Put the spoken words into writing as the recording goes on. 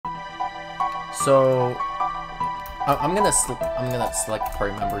So I'm gonna select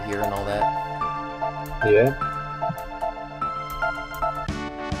party member here and all that. Yeah.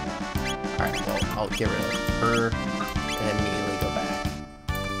 All right, well I'll get rid of her and immediately go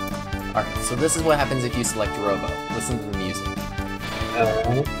back. All right, so this is what happens if you select Robo. Listen to the music.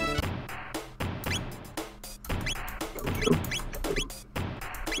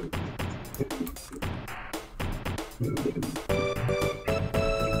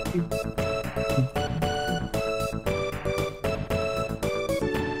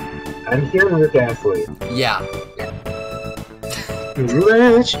 I'm hearing Rick Astley. Yeah.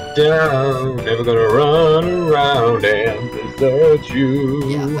 Let you down, never gonna run around and desert you.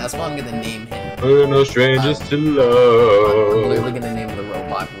 Yeah, that's what I'm gonna name him. We're no strangers to I'm love. literally gonna name the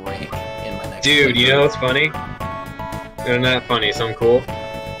robot Ray in my next Dude, you playthrough. know what's funny? Not funny, something cool.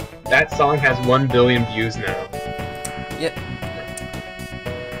 That song has 1 billion views now. Yep.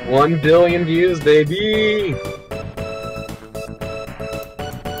 1 billion views, baby!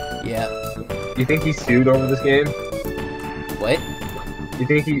 Yeah. You think he sued over this game? What? You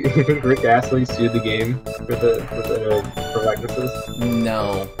think Rick Astley sued the game for likenesses?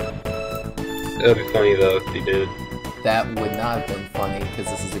 No. It would be funny though if he did. That would not have been funny, because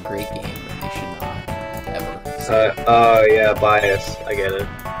this is a great game, and they should not ever. Oh yeah, bias. I get it.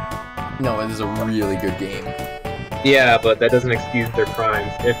 No, it is a really good game. Yeah, but that doesn't excuse their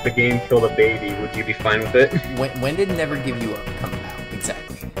crimes. If the game killed a baby, would you be fine with it? When did Never Give You Up come out,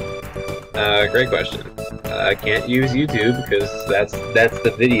 exactly? Great question. I can't use YouTube because that's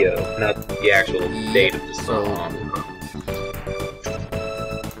the video, not the actual date of the song.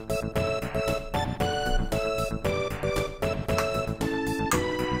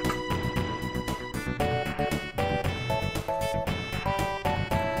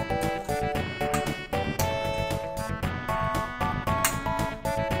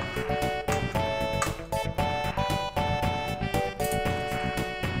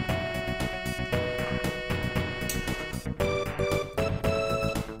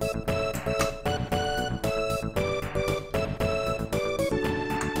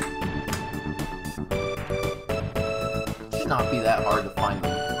 Not be that hard to find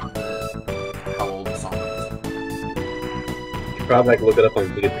how old the song is. You should probably look it up on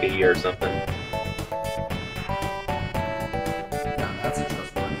Wikipedia or something. No, that's a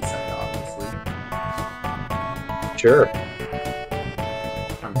trustworthy site, obviously. Sure.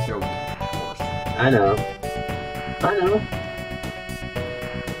 I'm joking, of course. I know.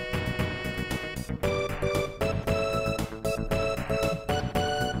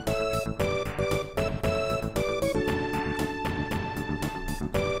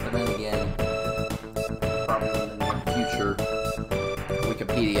 But then again, probably in the near future,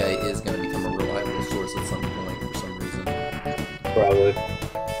 Wikipedia is going to become a reliable source at some point for some reason. Probably.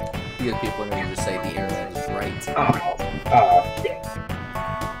 Because people are going to just say the internet is right. Shit.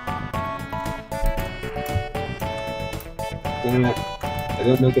 Damn it. I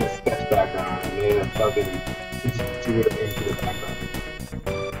didn't make it a sketch background. I made a fucking just drew it into the background.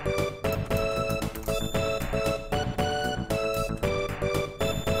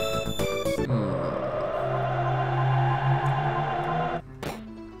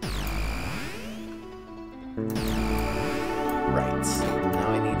 Right. Now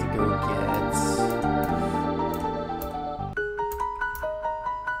I need to go get...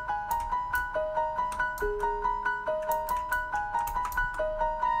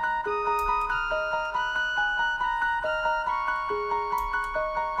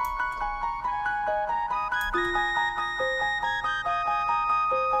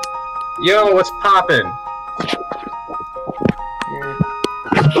 Yo, what's poppin'?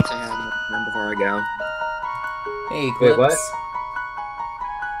 Before I go. Hey, Wait, Clips. what?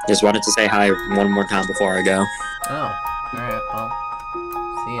 Just wanted to say hi one more time before I go. Oh, alright, well,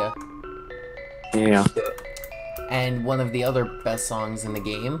 see ya. Yeah. And one of the other best songs in the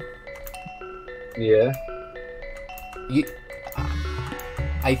game, Yeah.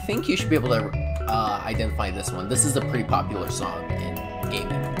 I think you should be able to identify this one. This is a pretty popular song in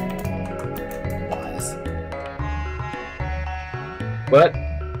gaming. Wise. What?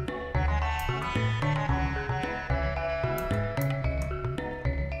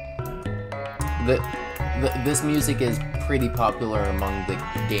 This music is pretty popular among the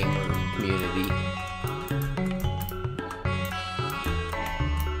gamer community.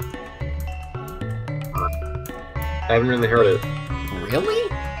 I haven't really heard it. Really?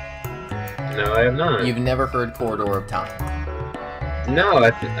 No, I have not. You've never heard Corridor of Time? No, I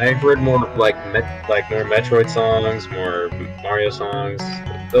heard more like more Metroid songs, more Mario songs,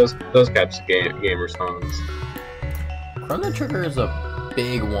 those types of gamer songs. Chrono Trigger is a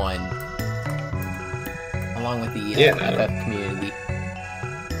big one. along with the Yeah. FF community.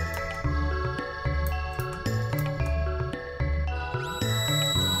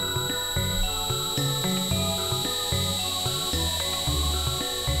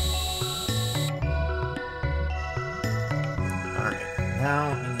 Alright, now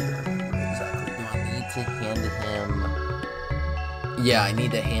I need to remember exactly. Do I need to hand him... Yeah, I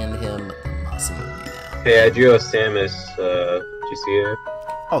need to hand him the Masamune now. Hey, I drew a Samus. Did you see it?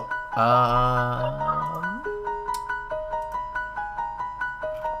 Oh,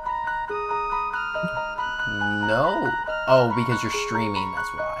 no. Oh, because you're streaming, that's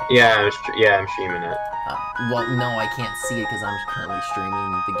why. Yeah, I'm streaming it. Well, no, I can't see it because I'm currently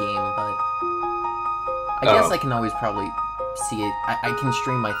streaming the game, but... I guess I can always probably see it. I can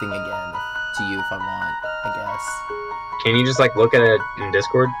stream my thing again to you if I want, I guess. Can you just, like, look at it in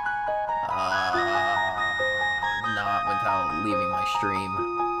Discord? Not without leaving my stream.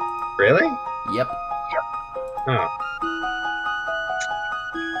 Really? Yep. Oh.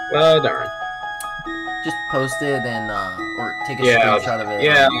 Well, darn. Just post it and, or take a Yeah, screenshot of it.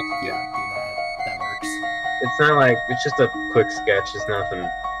 yeah. And, do that. That works. It's not like, it's just a quick sketch, it's nothing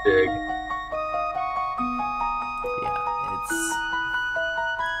big.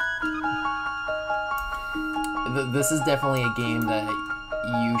 This is definitely a game that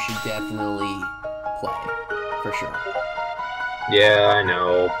you should definitely play, for sure. Yeah, I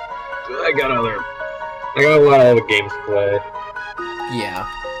know. I got a lot of other games to play. Yeah,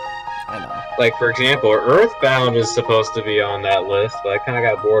 I know. Like, for example, Earthbound is supposed to be on that list, but I kind of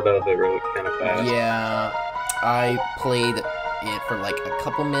got bored of it really kind of fast. Yeah, I played it for like a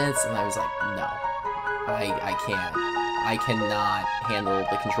couple minutes, and I was like, no, I can't. I cannot handle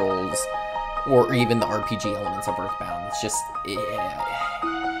the controls or even the RPG elements of Earthbound. It's just...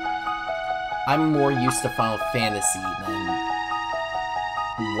 I'm more used to Final Fantasy than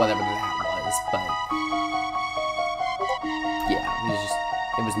whatever that was, but... Yeah,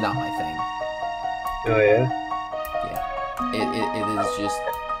 it was not my thing. Oh, yeah? Yeah. It is just...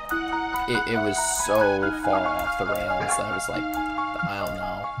 It was so far off the rails that I was like, I don't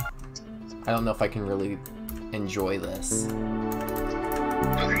know. I don't know if I can really enjoy this.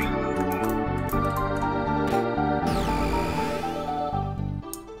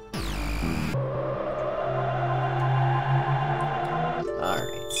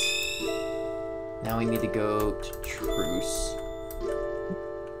 Now we need to go to Truce.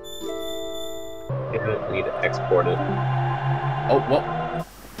 Yeah, we need to export it. Oh, whoa.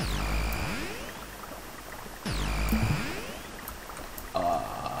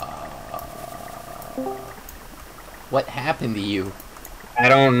 What happened to you? I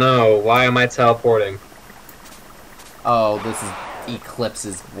don't know. Why am I teleporting? Oh, this is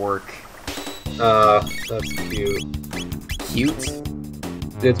Eclipse's work. That's cute. Cute?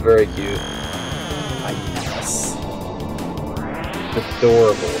 It's very cute. I guess.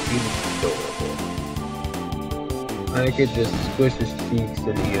 Adorable. He's adorable. I could just squish his cheeks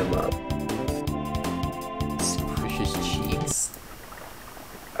and eat him up. Squish his cheeks.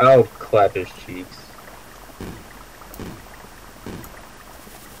 I'll clap his cheeks.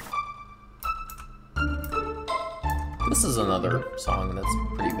 This is another song that's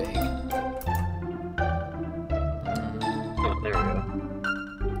pretty big. Oh, there we go.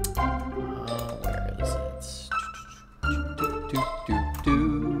 Where is it?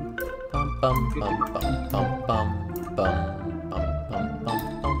 Bum bum bum bum bum bum bum bum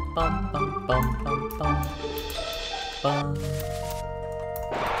bum bum bum bum bum bum bum.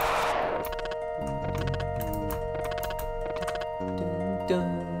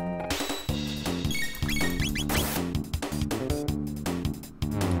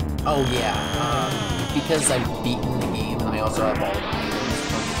 Oh yeah, because I've beaten the game and I also have all the items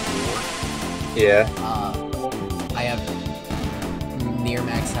from before. Yeah. I have near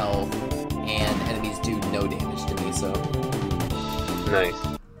max health and enemies do no damage to me, so Nice.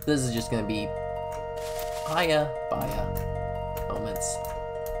 this is just gonna be baya moments.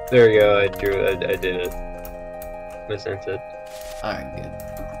 There we go. I did it. I sent it. Alright, good.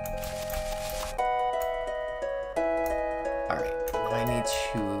 Alright, I need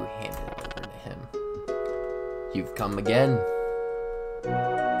to hand it over to him. You've come again.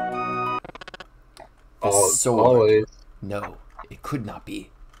 The sword. Always. No, it could not be.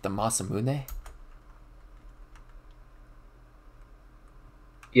 The Masamune?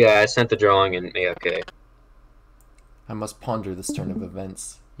 Yeah, I sent the drawing in AFK. I must ponder this turn of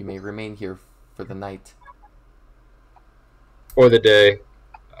events. You may remain here for the night. Or the day.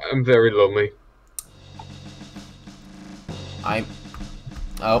 I'm very lonely.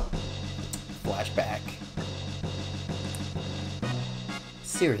 Oh. Flashback.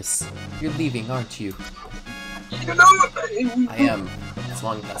 Cirrus, you're leaving, aren't you? I am. As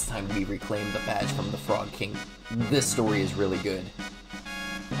long as time we reclaim the badge from the Frog King. This story is really good.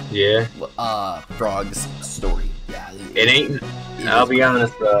 Yeah. Frog's story. Yeah. It ain't. I'll be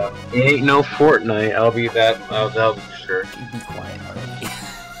honest though. It ain't no Fortnite. I'll be that'll be for sure. Be quiet already.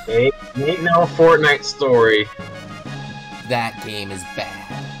 It ain't no Fortnite story. That game is bad.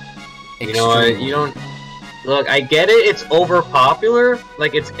 You know what? You don't. Look, I get it. It's over popular.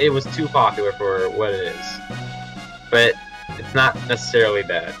 Like it was too popular for what it is. But it's not necessarily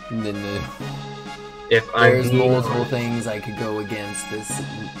bad. No. If There's multiple things I could go against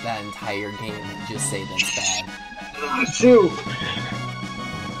that entire game and just say that's bad.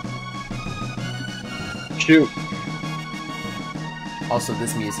 Shoot! Also,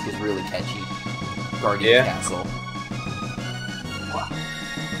 this music is really catchy. Guardian Castle.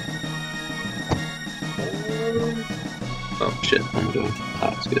 Oh shit! I'm doing. Oh,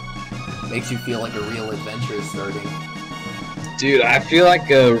 that's good. Makes you feel like a real adventure is starting. Dude, I feel like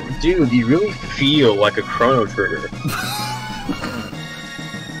dude, you really feel like a Chrono Trigger.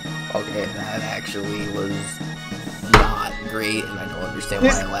 Okay, that actually was not great, and I don't understand why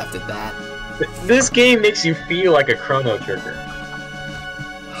I laughed at that. This game makes you feel like a Chrono Trigger.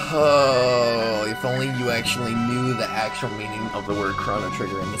 Oh, if only you actually knew the actual meaning of the word Chrono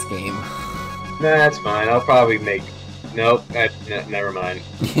Trigger in this game. Nah, that's fine. I'll probably make. Nope. Never mind.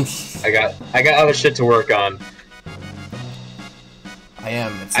 I got other shit to work on. I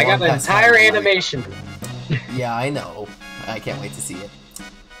am. I got the entire animation. Yeah, I know. I can't wait to see it.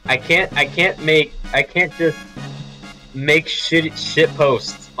 I can't just make shit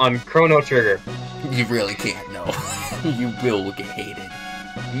posts on Chrono Trigger. You really can't, no. You will get hated.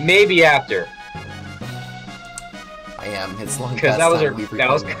 Maybe after. I am. It's long past time we've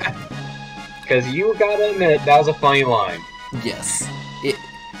recorded. Because you gotta admit, that was a funny line. Yes. It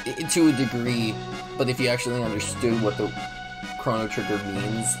to a degree, but if you actually understood what the Chrono Trigger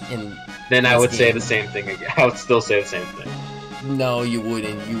means then I would say the same thing again. I would still say the same thing. No, you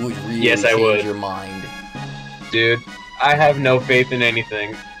wouldn't. You would really change your mind. Dude, I have no faith in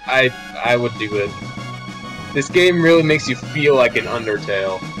anything. I would do it. This game really makes you feel like an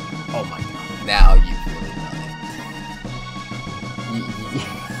Undertale. Oh my god. Now you've really done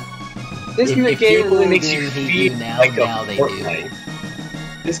it. This game really makes you feel like a Fortnite.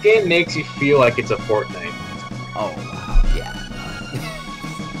 This game makes you feel like it's a Fortnite. Oh wow, yeah.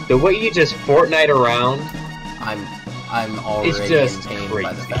 The way you just Fortnite around, I'm already just in pain crazy.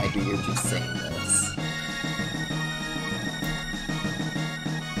 by the fact that you're just saying this.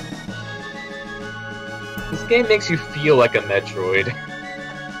 This game makes you feel like a Metroid.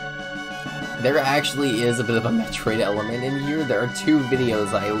 There actually is a bit of a Metroid element in here. There are 2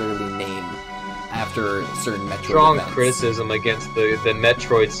 videos I literally name after certain Metroid Strong events. Criticism against the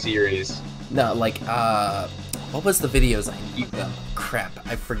Metroid series. No, like, what was the videos I named them? Crap,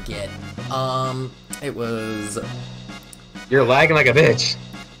 I forget. It was... You're lagging like a bitch.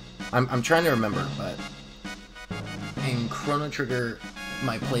 I'm trying to remember, but... In Chrono Trigger,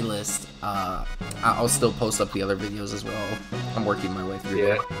 my playlist, I'll still post up the other videos as well. I'm working my way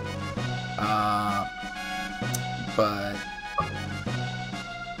through it. But...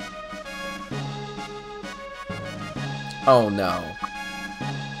 Oh no.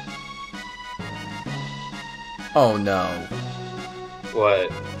 Oh no. What?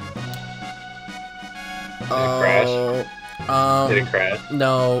 Did it crash? Did it crash?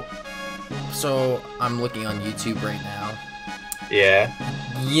 No. So, I'm looking on YouTube right now. Yeah.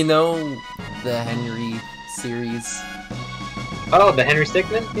 You know the Henry series? Oh, the Henry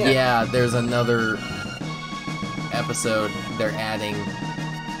Stickmin? Yeah, there's another episode they're adding.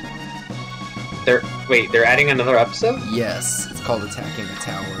 They're adding another episode? Yes, it's called Attacking the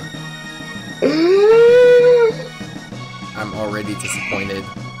Tower. I'm already disappointed.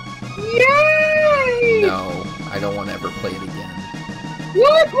 Yay! No, I don't want to ever play it again.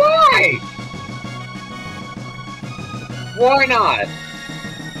 What? Why? Why not?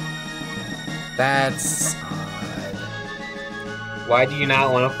 That's odd. Why do you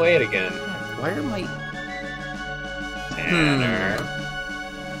not want to play it again? Why are my... Tanner.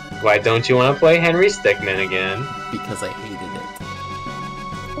 Why don't you want to play Henry Stickmin again? Because I hated it.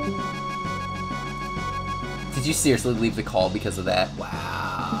 Did you seriously leave the call because of that?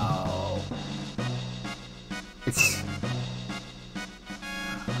 Wow. It's...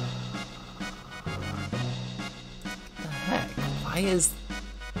 What the heck?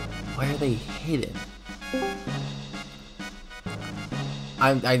 Why are they hidden?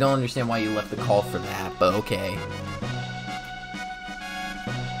 I don't understand why you left the call for that, but okay.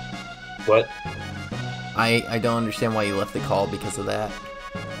 What? I don't understand why you left the call because of that.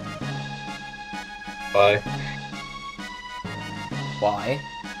 Why? Why?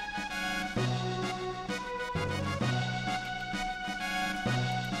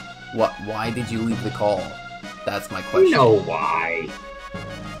 What? Why did you leave the call? That's my question. You know why.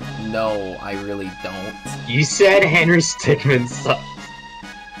 No, I really don't. You said Henry Stickmin sucks.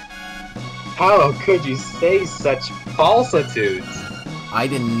 How could you say such falsitudes? I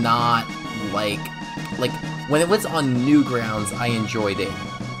did not like when it was on Newgrounds, I enjoyed it.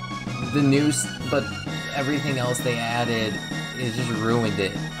 The news, but everything else they added, it just ruined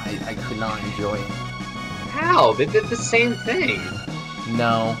it. I could not enjoy it. How? They did the same thing.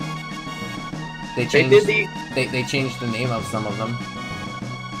 No. They changed they changed the name of some of them.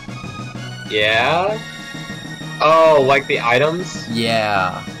 Yeah? Oh, like the items?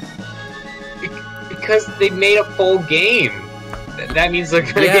 Yeah. Because they made a full game. That means they're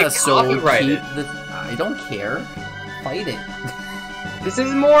gonna get copyrighted. I don't care. Fight it. This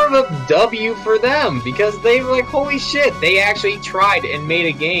is more of a W for them, because they were like, holy shit, they actually tried and made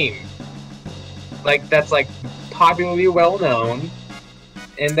a game. Like, that's like popularly well known,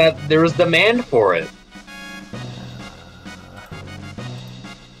 and that there was demand for it.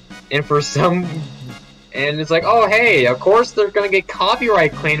 And for some... And it's like, oh hey, of course they're gonna get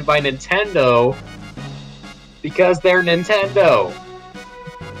copyright claimed by Nintendo, because they're Nintendo.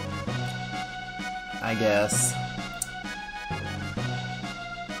 I guess.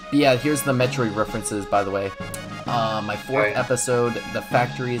 Yeah, here's the Metroid references, by the way. My fourth episode, the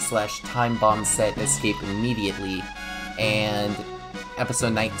factory/time bomb set escape immediately, and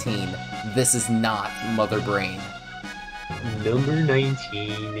episode 19, this is not Mother Brain. Number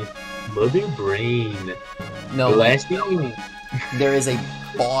 19, Mother Brain. No, the last thing. There is a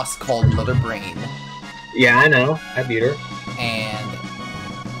boss called Mother Brain. Yeah, I know. I beat her. And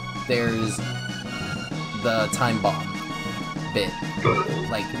there's the time bomb bit.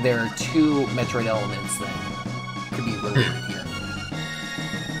 Like, there are two Metroid elements that could be related here.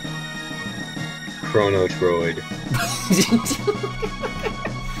 Chrono Trigger.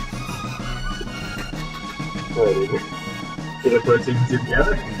 Did it put things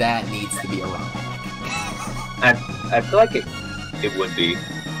together? That needs to be a ROM. I feel like it would be.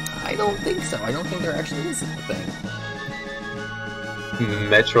 I don't think so. I don't think there actually is a thing.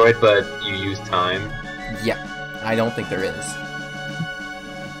 Metroid, but you use time? Yeah. I don't think there is.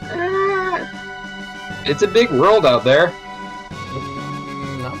 It's a big world out there.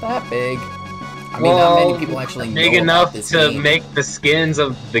 Not that big. I mean, not many people actually know big enough about this to game. make the skins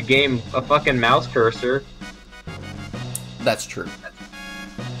of the game a fucking mouse cursor. That's true.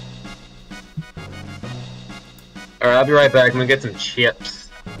 Alright, I'll be right back. I'm gonna get some chips.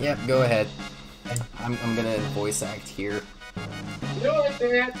 Yep, go ahead. I'm gonna voice act here.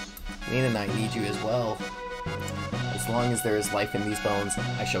 Lena and I need you as well. As long as there is life in these bones,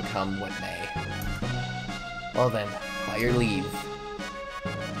 I shall come what may. Well then, by your leave.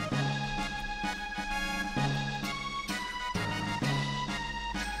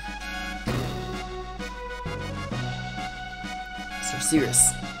 Sir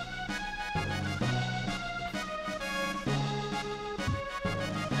Cirrus.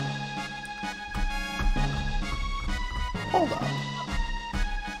 Hold up.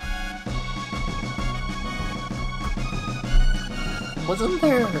 Wasn't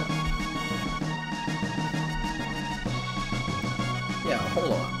there... Yeah,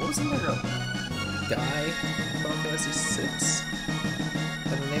 hold on. Wasn't there a guy from Fantasy 6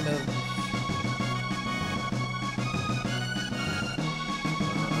 by the name of...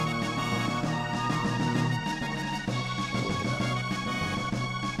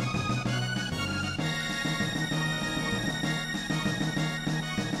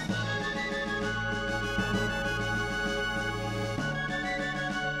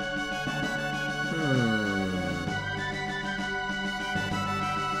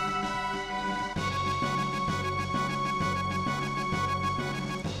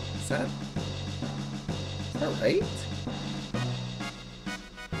 Is that right?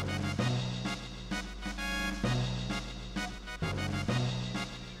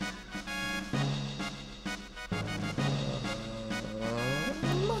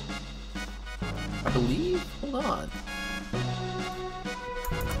 I believe? Hold on.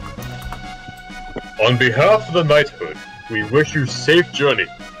 On behalf of the knighthood, we wish you safe journey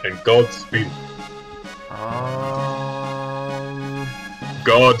and Godspeed.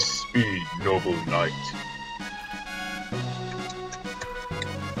 Godspeed, noble knight.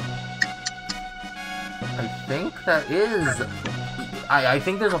 I think that is... I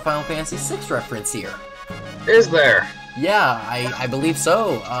think there's a Final Fantasy VI reference here. Is there? Yeah, I believe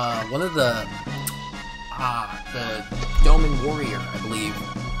so. One of the Doman Warrior, I believe.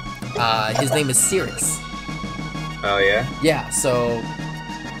 His name is Cirrus. Oh yeah. Yeah, so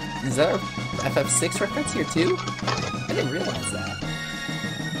is that a FF6 reference here too? I didn't realize that.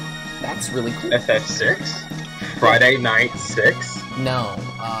 That's really cool. FF6? Friday Night 6? No,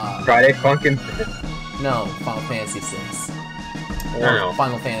 Friday Funkin' 6? no, Final Fantasy 6. Or No.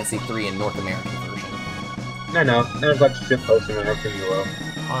 Final Fantasy 3 in North American version. No. There's like shit posting on everything you love.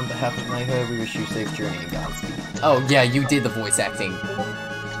 On behalf of Knighthood, we wish you safe journey and Godspeed. Oh, yeah, you did the voice acting.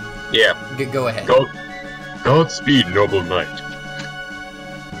 Yeah. Go ahead. Godspeed, noble knight.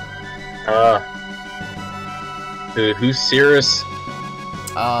 Who's Cirrus?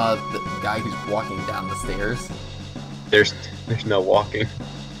 The guy who's walking down the stairs. There's no walking.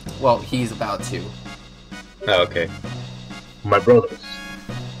 Well, he's about to. Oh, okay. My brothers.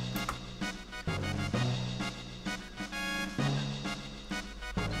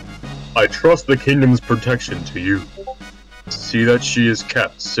 I trust the kingdom's protection to you. See that she is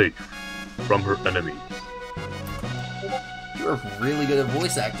kept safe from her enemies. You're really good at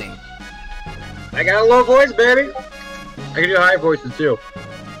voice acting. I got a low voice, baby! I can do high voices too.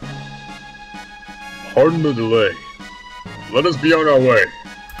 Pardon the delay. Let us be on our way.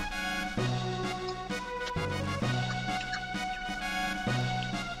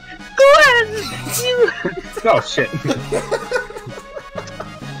 Oh shit.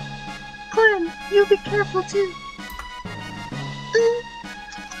 Glenn, you be careful too.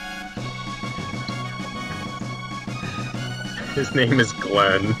 His name is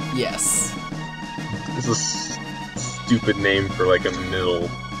Glenn. Yes. This is a stupid name for like a middle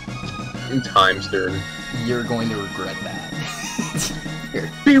time stern. You're going to regret that.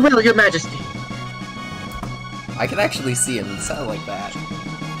 Be well, your majesty! I can actually see him sound like that.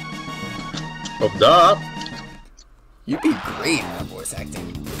 Oh, duh! You'd be great at voice acting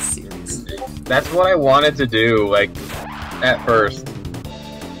in this series. That's what I wanted to do, like, at first.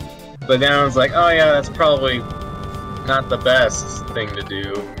 But then I was like, oh yeah, that's probably not the best thing to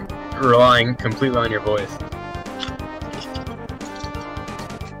do. Relying completely on your voice.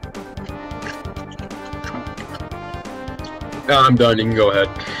 No, I'm done, you can go ahead.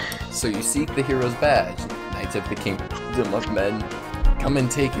 So you seek the hero's badge, Knights of the Kingdom of Men. Come and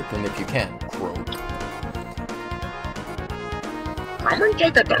take it then if you can, Croak. Come and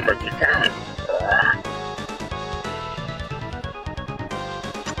take it then if you can.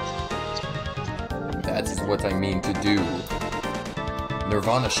 That is what I mean to do.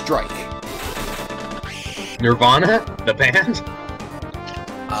 Nirvana strike. Nirvana? The band?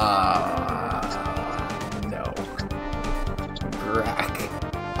 No. Grack.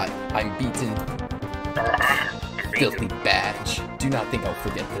 I'm beaten. Filthy badge. Do not think I'll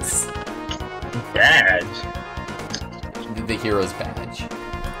forget this. Badge? The hero's badge.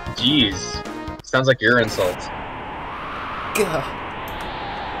 Jeez. Sounds like your insult. Gah.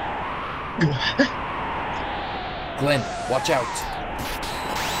 Glenn, watch out.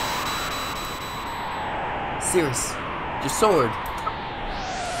 Cirrus, your sword.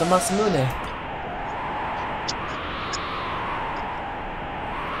 The Masamune.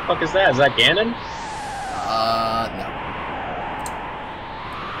 Fuck is that? Is that Ganon? No.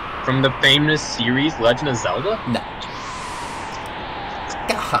 From the famous series Legend of Zelda? No.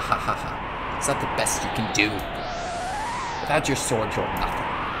 Gahahaha. Is that the best you can do? Without your sword, you're nothing.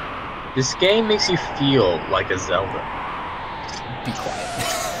 This game makes you feel like a Zelda. Be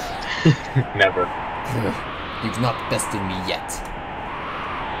quiet. Never. You've not bested me yet.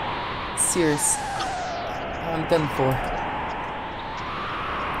 Cirrus, I'm done for.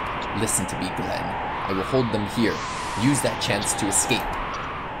 Listen to me, Glenn. I will hold them here. Use that chance to escape.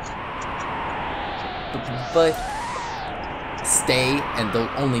 But stay, and they'll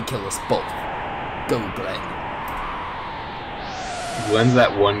only kill us both. Go, Glenn. Glenn's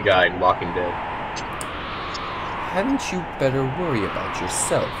that one guy in Walking Dead. Hadn't you better worry about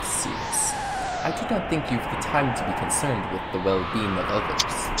yourself, Cirrus? I do not think you've the time to be concerned with the well-being of others.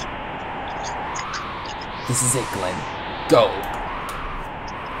 This is it, Glenn. Go!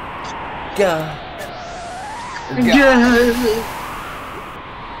 Gah!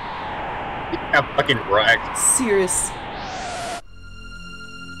 Yeah, fucking wrecked. Cirrus!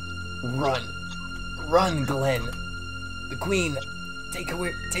 Run! Run, Glenn! The Queen! Take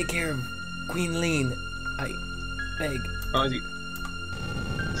care of Queen Lean. I beg. Oh, is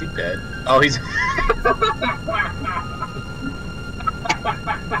he dead? Oh, he's...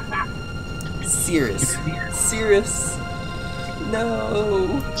 Cirrus! Cirrus!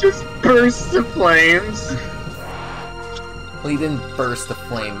 No! just bursts of flames. Well, he didn't burst the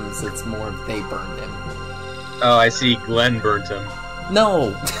flames, it's more of they burned him. Oh, I see. Glenn burnt him.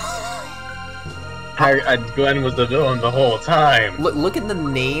 No! Glenn was the villain the whole time. Look at the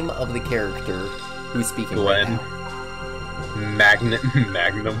name of the character who's speaking right Glenn. now. Magnum.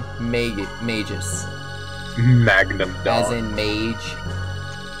 Magus. Magnum dog. As in mage.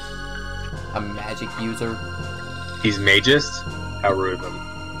 A magic user. He's magist? How rude of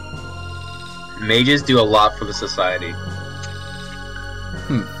him. Mages do a lot for the society.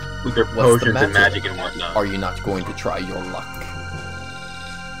 With their What's the potions and matter? magic and whatnot. Are you not going to try your luck?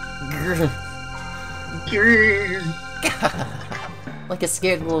 Like a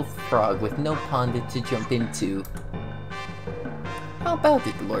scared little frog with no pond to jump into. How about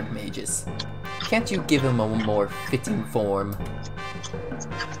it, Lord Magus? Can't you give him a more fitting form?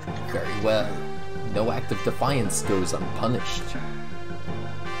 Very well. No act of defiance goes unpunished.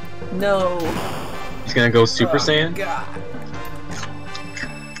 No! He's gonna go Super Saiyan? God.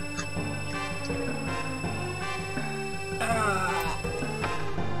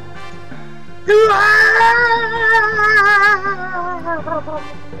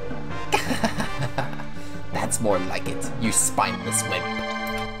 That's more like it, you spineless wimp.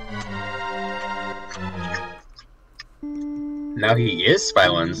 Now he is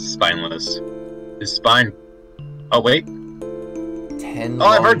spineless. His spine. Oh wait. 10 Oh,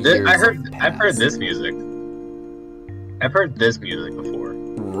 I've heard long this. years have I've heard passed. this music. I've heard this music before.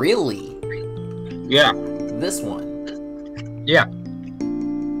 Really? Yeah. This one? Yeah.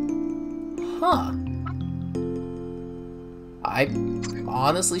 Huh. I'm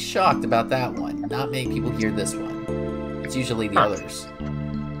honestly shocked about that one. Not many people hear this one. It's usually the others.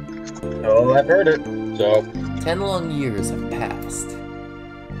 Oh, I've heard it. So 10 long years have passed.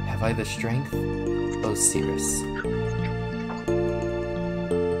 Have I the strength? Oh, Cirrus.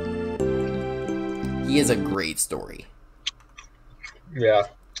 He has a great story. yeah.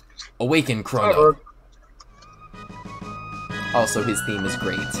 Awaken, Chrono. Also, his theme is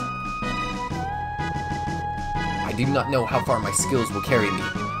great. I do not know how far my skills will carry me,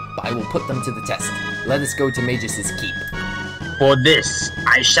 but I will put them to the test. Let us go to Magus' keep. For this,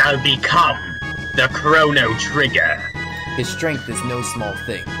 I shall become the Chrono Trigger. His strength is no small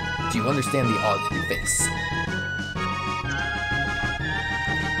thing. Do you understand the odds we face?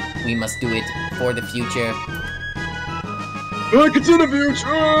 We must do it for the future. Like it's in the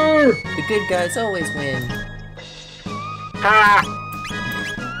future! The good guys always win. Ha!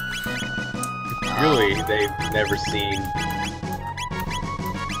 Really, they've never seen.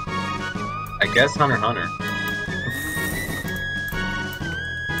 I guess Hunter x Hunter.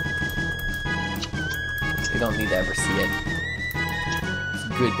 They don't need to ever see it. It's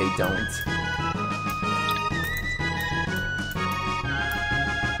good they don't.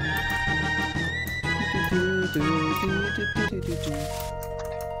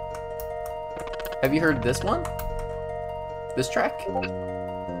 Have you heard this one? This track?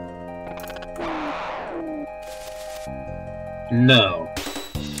 No.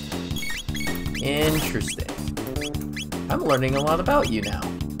 Interesting. I'm learning a lot about you now.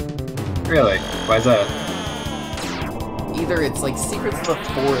 Really? Why's that? Either it's like Secrets of the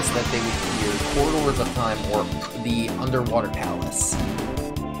Forest that they would hear, Corridors of Time, or the Underwater Palace.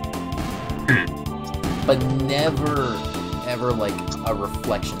 But never, ever like a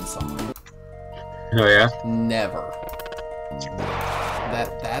reflection song. Oh yeah? Never.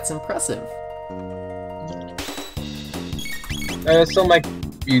 That's impressive. Some like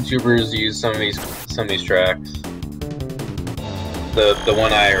YouTubers use some of these tracks. The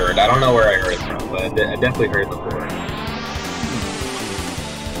one I heard, I don't know where I heard it from, but I definitely heard it before.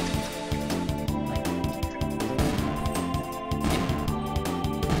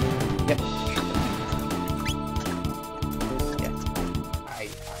 Yep. Yeah.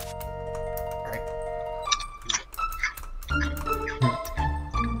 Alright.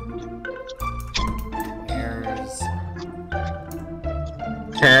 Where's...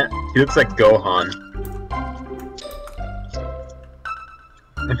 He looks like Gohan.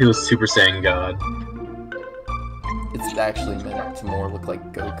 If he was Super Saiyan God. It's actually meant to more look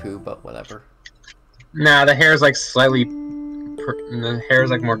like Goku, but whatever. Nah, the hair is like slightly. The hair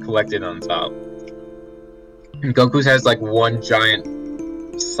is like more collected on top. And Goku's has like one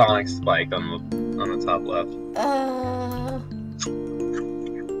giant sonic spike on the top left.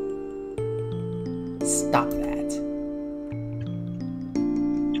 Stop that.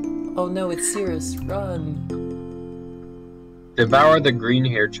 Oh no, it's Cirrus, run. Devour the green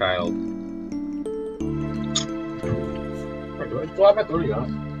hair child.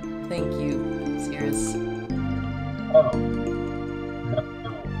 Thank you, Cirrus. Oh.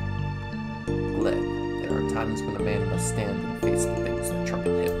 Glad. There are times when a man must stand and face the things that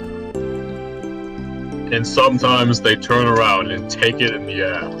trouble him. And sometimes they turn around and take it in the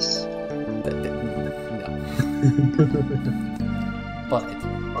ass. No. But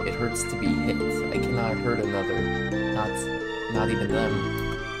It hurts to be hit. I cannot hurt another. Not even them.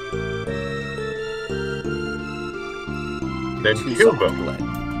 Then Too kill soft, them.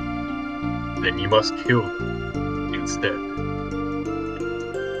 Glenn. Then you must kill them instead.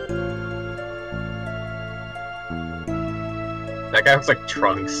 That guy looks like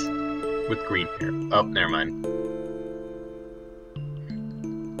Trunks with green hair. Oh, never mind.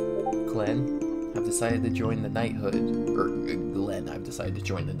 Glenn, I've decided to join the knighthood. Or, Glenn, I've decided to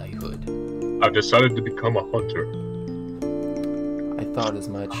join the knighthood. I've decided to become a hunter. I thought as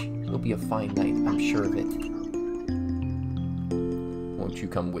much. You'll be a fine knight, I'm sure of it. Won't you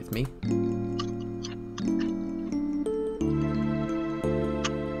come with me?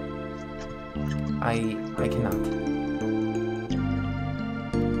 I cannot.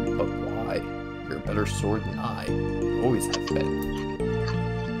 But why? You're a better sword than I. You always have been.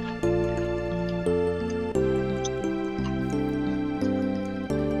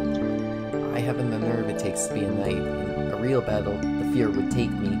 I haven't the nerve it takes to be a knight. In a real battle, the fear would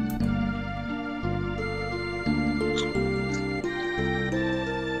take me.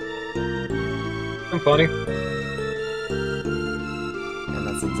 I'm funny. And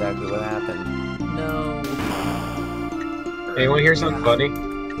that's exactly what happened. No. Hey, you wanna hear something funny?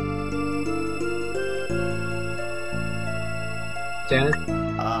 Janet?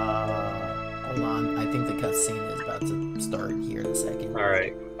 Hold on. I think the cutscene is about to start here in a second.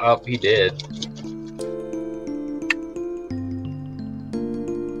 Alright. Oh, he did.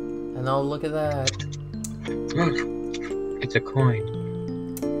 And oh, look at that. It's a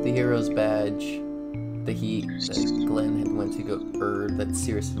coin. The hero's badge that Glenn had went to go, or that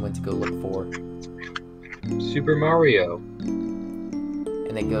Cirrus had went to go look for. Super Mario.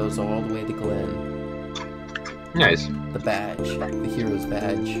 And it goes all the way to Glenn. Nice. The badge. The hero's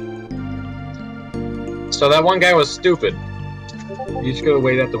badge. So that one guy was stupid. You just gotta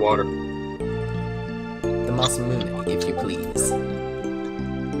wait at the water. The Masamune, if you please.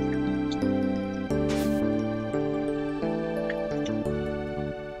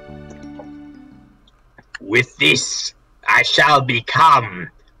 With this, I shall become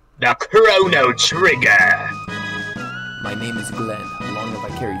the Chrono Trigger. My name is Glenn. Long have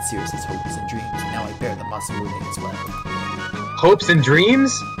I carried Cirrus's hopes and dreams. Now I bear the Masamune as well. Hopes and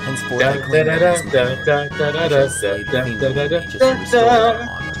dreams? Henceforth I claim that as mine. I shall slay the queen of the ages to restore her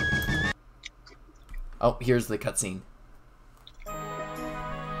honor. Oh, here's the cutscene.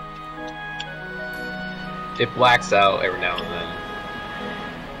 It blacks out every now and then.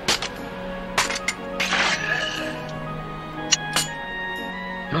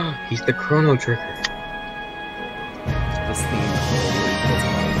 He's the Chrono Trigger. This theme really puts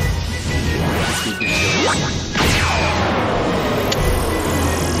my excuse me,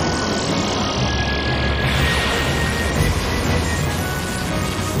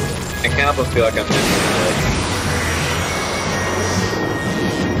 I can't help but feel like I'm missing it.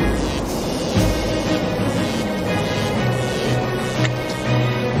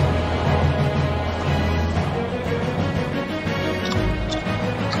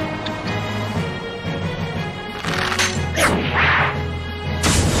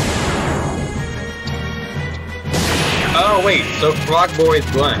 Oh wait, so Frog Boy is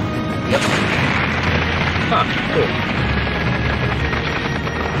Glenn. Yep. Huh, cool.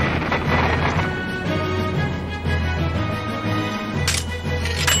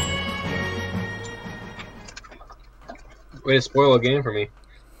 Way to spoil a game for me.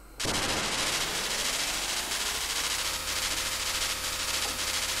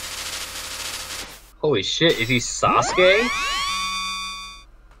 Holy shit, is he Sasuke?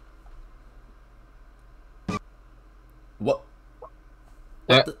 What?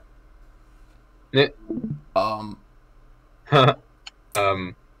 Yeah.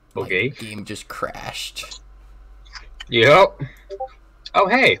 Okay. My game just crashed. Yep. Oh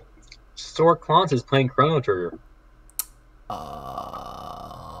hey, Sword Clance is playing Chrono Trigger.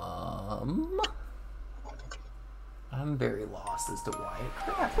 I'm very lost as to why it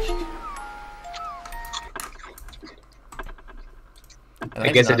crashed. And I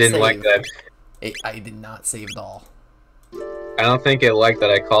guess it didn't like that. I did not save at all. I don't think it liked that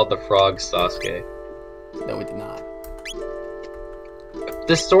I called the frog Sasuke. No, it did not.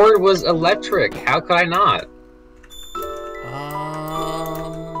 The sword was electric. How could I not?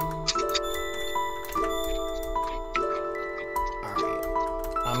 Alright.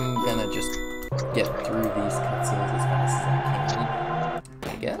 I'm gonna just get through these cutscenes as fast as I can.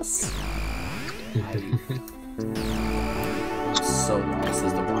 I guess? I'm so lost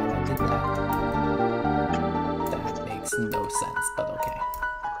as to why I did that. That makes no sense, but okay.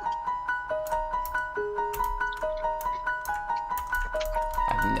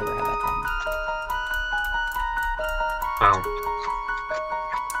 I have Wow.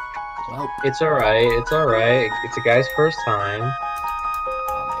 Well, It's alright, it's alright. It's a guy's first time.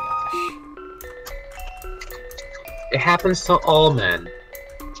 oh my It happens to all men.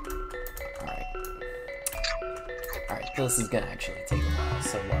 gosh. Alright, this is gonna actually take a while,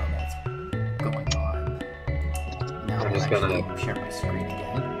 so while that's going on, now I'm I'm just actually gonna- share my screen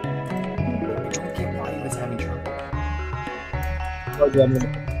again. I don't get why he was having trouble.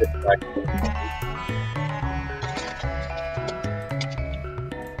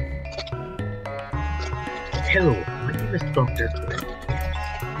 Hello, my name is Dr. Flynn.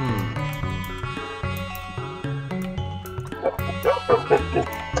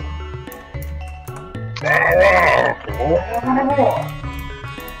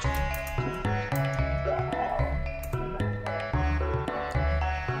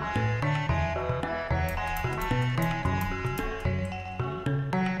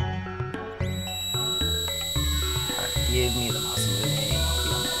 Alright, give me the mouse moving, and I'll be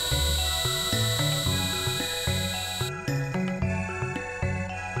on my way.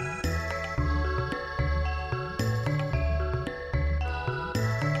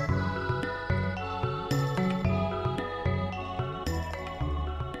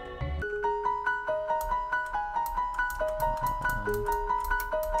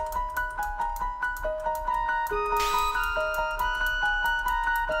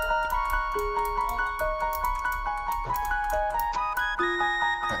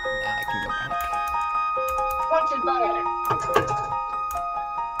 Alright, now I can go back. Punching bag.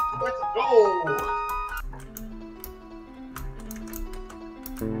 Let's go.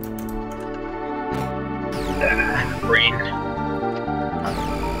 Brain. Now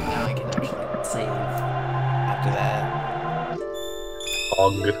I can actually save after that.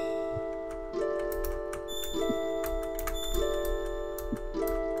 Hog.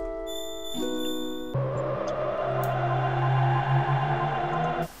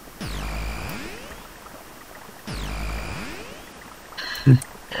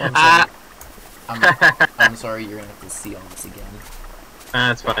 Well, I'm sorry, you're gonna have to see all this again.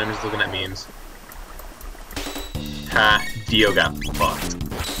 That's fine, I'm just looking at memes. Ha, Dio got fucked.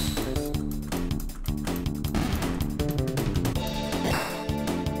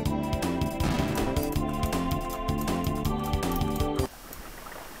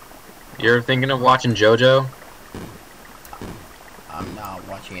 You ever thinking of watching JoJo? I'm not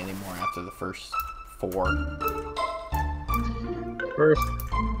watching anymore after the first 4. First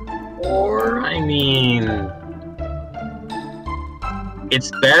 4? I mean... It's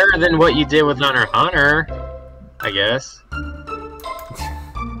better than what you did with Hunter x Hunter, I guess.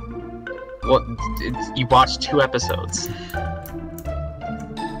 Well, you watched 2 episodes.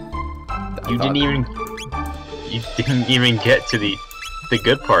 You didn't even get to the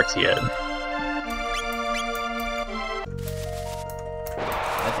good parts yet.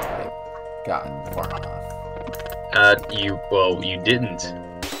 I think I got far enough. You didn't.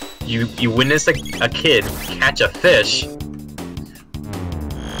 You witnessed a kid catch a fish, and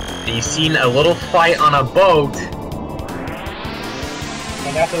you seen a little fight on a boat,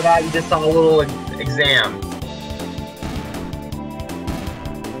 and after that you just saw a little exam.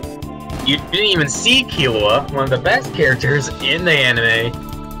 You didn't even see Killua, one of the best characters in the anime.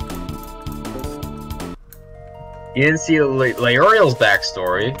 You didn't see Leoriel's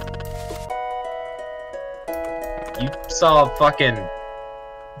backstory. You saw fucking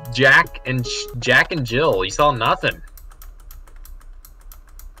Jack and Jill. You saw nothing.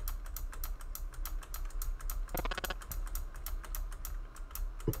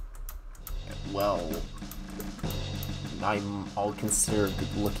 Well, I'll consider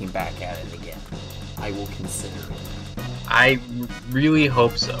looking back at it again. I will consider it. I really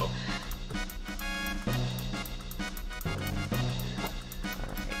hope so.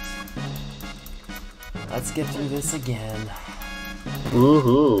 Alright. Let's get through this again.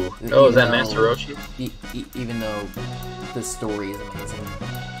 Woohoo! Oh, is that Master Roshi? Even though the story is amazing.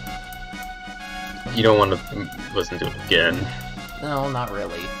 You don't want to listen to it again. No, not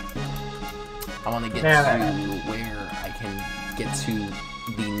really. I want to get Nah. to where I can get to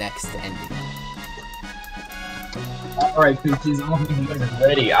the next ending. Alright, Cookies, I don't think you guys are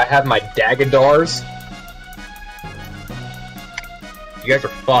ready. I have my Dagadars. You guys are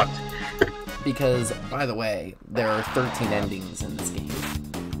fucked. Because, by the way, there are 13 endings in this game.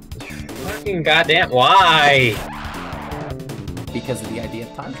 Fucking goddamn, why? Because of the idea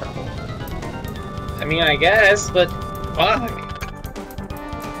of time travel. I mean, I guess, but fuck.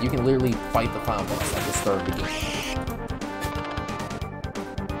 You can literally fight the final boss at the start of the game.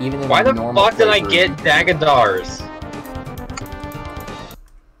 Even in Why the normal fuck did I playthrough- get Dagadars?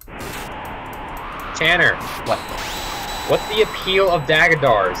 Tanner, What? What's the appeal of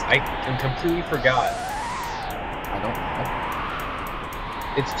Dagadars? I completely forgot. I don't know.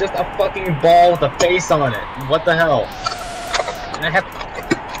 It's just a fucking ball with a face on it. What the hell? And I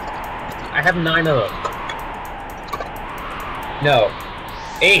have 9 of them. No.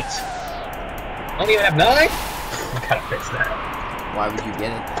 8. I don't even have 9? I gotta fix that. Why would you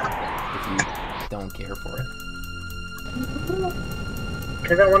get it then, if you don't care for it?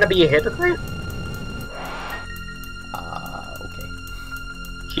 Because I want to be a hypocrite? Okay.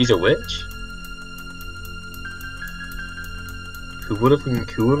 He's a witch? Who would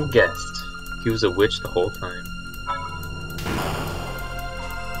have guessed? He was a witch the whole time.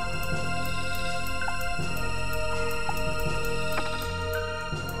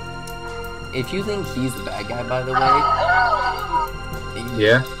 If you think he's the bad guy, by the way,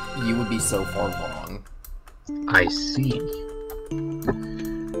 Yeah? you would be so far wrong. I see.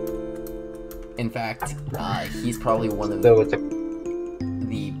 In fact, he's probably one of So it's a...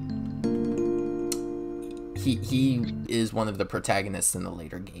 He is one of the protagonists in the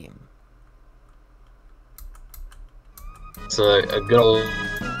later game. So a good old...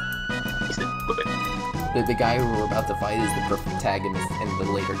 The guy who we're about to fight is the protagonist in the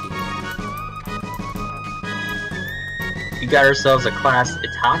later game. We got ourselves a class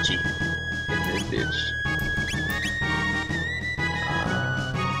Itachi in this bitch.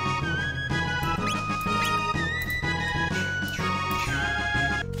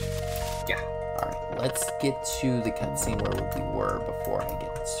 Let's get to the cutscene where we were before I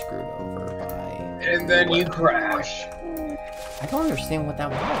get screwed over by... And then you crash. I don't understand what that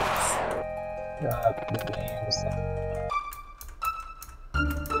was.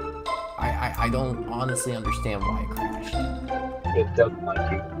 I don't honestly understand why it crashed. It doesn't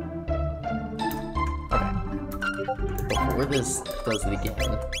like you. Okay. Before this does it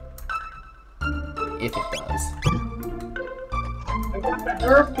again, if it does. I got the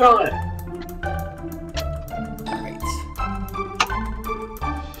Nerf gun!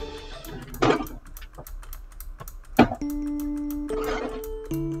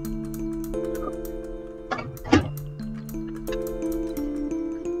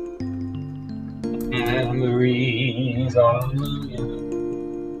 Memories are in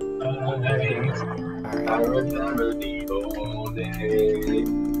eyes. I remember the old days.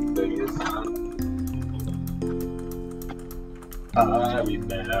 I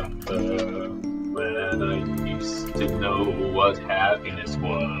remember when I used to know what happiness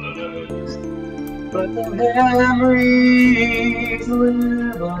was. But the memories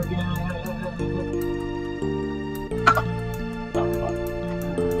live again.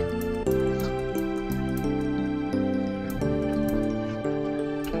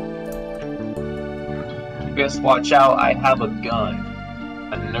 Just watch out, I have a gun.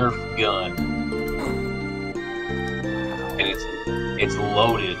 A Nerf gun. And it's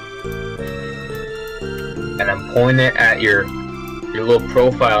loaded. And I'm pointing it at your little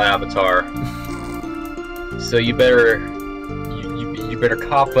profile avatar. So you better you better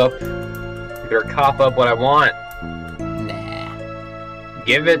cop up. You better cop up what I want. Nah.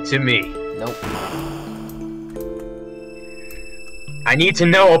 Give it to me. Nope. I need to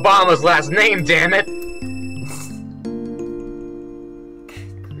know Obama's last name, damn it!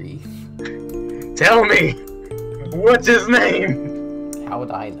 Tell me! What's his name? How would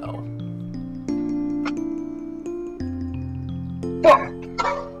I know? Fuck!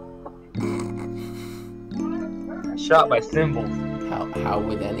 I shot my symbols. How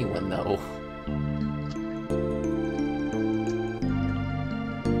would anyone know?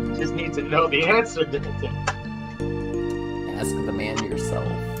 Just need to know the answer to it. Ask the man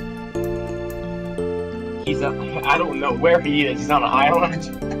yourself. I don't know where he is. He's on an island.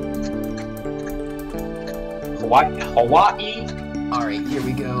 Hawaii? Alright, here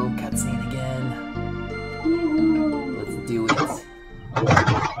we go. Cutscene again. Let's do it.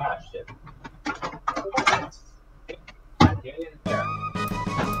 Ah, shit. Get in there.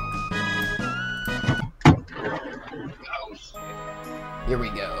 Oh, shit. Here we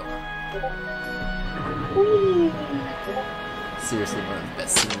go. Seriously, one of the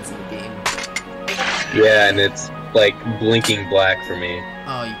best scenes in the game. Yeah, and it's like blinking black for me.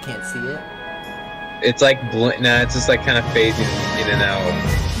 Oh, you can't see it? It's like nah, it's just like kind of phasing in and out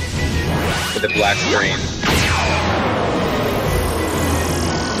with the black screen.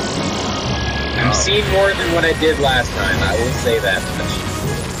 I'm seeing more than what I did last time. I will say that much.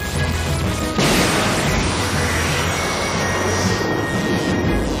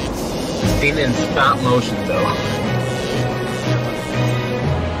 Seen it in stop motion though.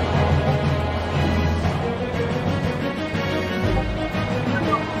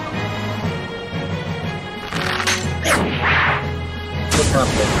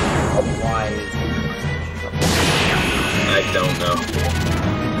 trouble. Why is he in trouble? I don't know.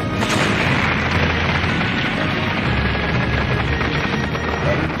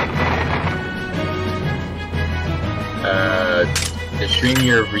 The stream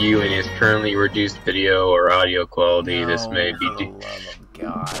you're viewing is currently reduced video or audio quality. This may be For the love of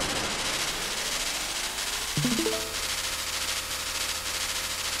God.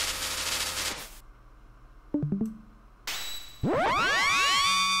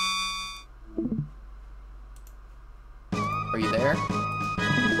 Are you there?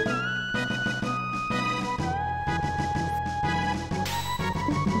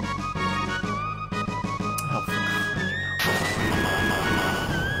 Oh, for crying out loud.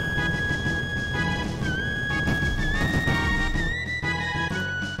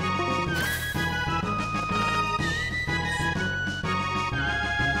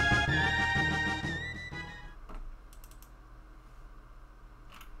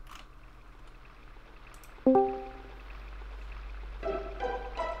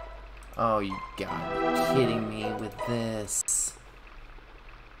 Oh, you gotta be kidding me with this.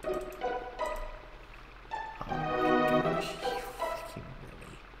 Oh my gosh, you fucking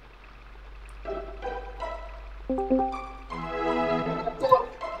really.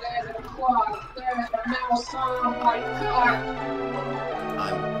 There's a clock. There's a mouse on my clock.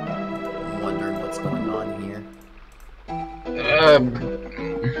 I'm wondering what's going on here. I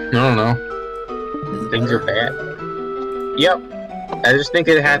don't know. Is it Things are better? bad. Yep. I just think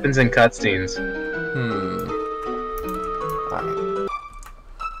it happens in cutscenes. Alright.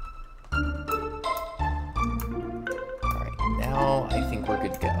 Alright, now I think we're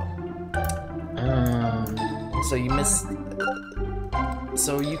good to go. So you missed...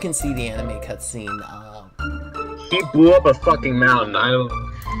 So you can see the anime cutscene, He blew up a fucking mountain. I don't...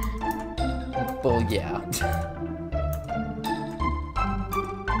 well, yeah.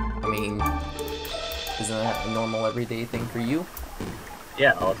 I mean, isn't that a normal everyday thing for you?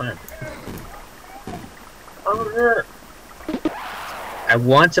 Yeah, all the time. Oh, yeah. I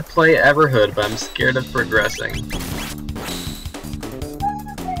want to play Everhood, but I'm scared of progressing.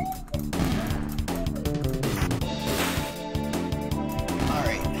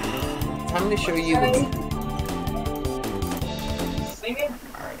 Alright. Time to show you what's... Singing?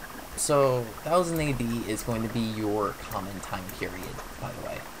 Alright. So, 1000 AD is going to be your common time period, by the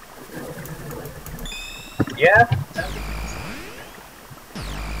way. Yeah?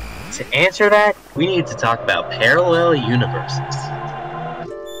 To answer that, we need to talk about parallel universes.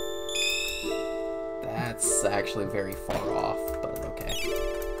 That's actually very far off, but okay.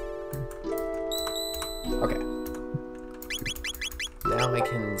 Okay. Now I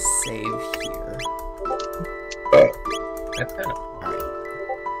can save here. That's kind of...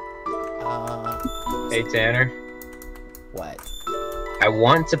 Alright. Hey, Tanner. What? I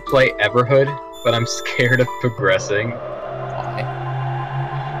want to play Everhood, but I'm scared of progressing. Why?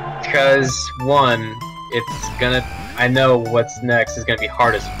 Because, one, it's gonna... I know what's next is gonna be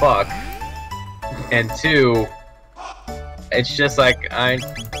hard as fuck. And two, it's just like,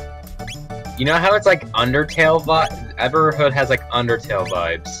 you know how it's like Undertale vibe? Everhood has like Undertale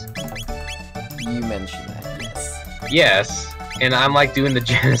vibes. You mentioned that, yes. Yes, and I'm like doing the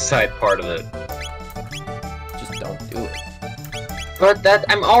genocide part of it. Just don't do it. But that,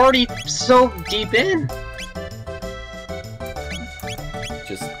 I'm already so deep in.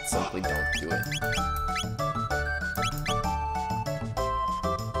 Just simply don't do it.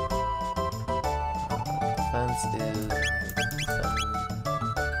 Defense is...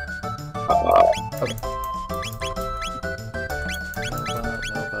 Okay.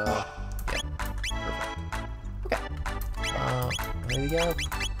 Nova. Yeah, perfect. Okay. Ready to go?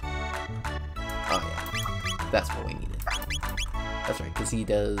 Oh, yeah. That's what we needed. That's right, because he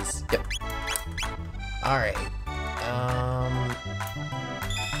does... Yep. Alright.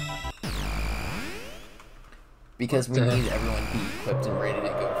 Because we need everyone to be equipped and ready to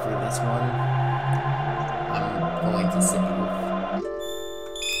go for this one, I'm going to save.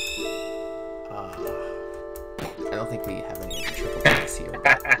 I don't think we have any other triple points here.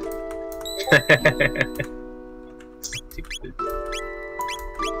 Stupid.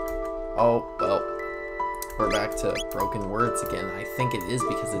 Oh, well. We're back to broken words again. I think it is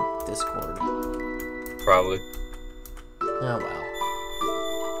because of Discord. Probably. Oh, well.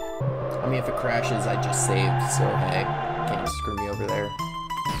 I mean, if it crashes, I just saved, so hey, can't screw me over there.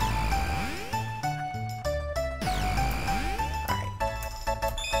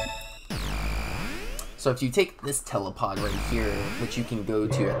 So if you take this telepod right here, which you can go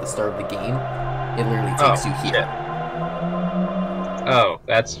to at the start of the game, it literally takes you here. Shit. Oh,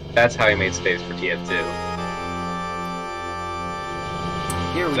 that's how he made space for TF2.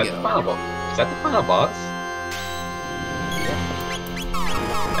 Here we Is that go. the final boss? Is that the final boss?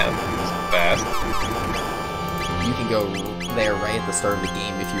 That was fast. You can go there right at the start of the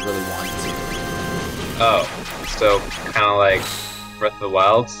game if you really want to. Oh, so kind of like Breath of the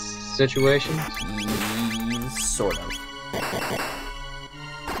Wild situation? Sort of.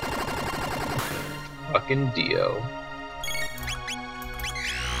 Fucking Dio.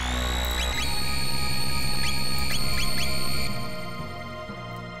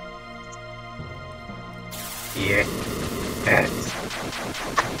 Yeah.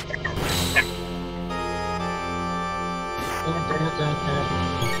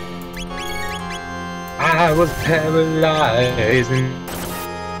 I was paralyzed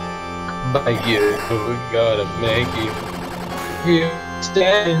by you. Gotta make you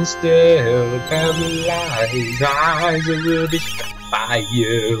stand still, paralyzed. Eyes will be struck by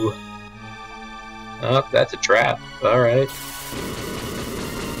you. Oh, that's a trap. Alright.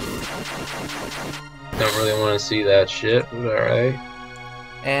 Don't really want to see that shit, but alright.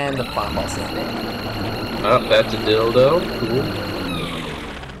 And the final boss is dead. Oh, that's a dildo. Cool.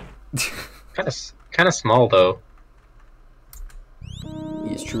 Kind of small though.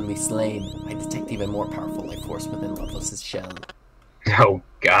 He is truly slain. I detect even more powerful life force within Lovelace's shell. Oh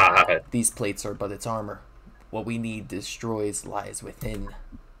God. These plates are but its armor. What we need destroys lies within.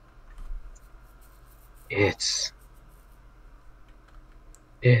 It's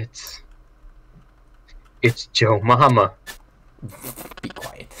Joe Mama. Be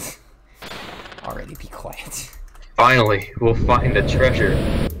quiet. Already be quiet. Finally, we'll find the treasure.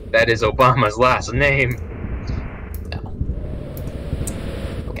 That is Obama's last name. No.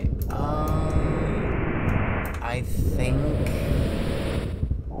 Okay. I think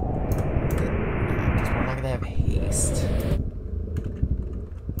because we're not gonna have haste.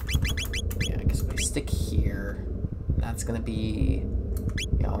 Yeah, because if I stick here, that's gonna be.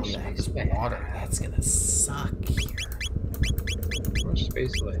 Yeah, all that is water. That's gonna suck here. How much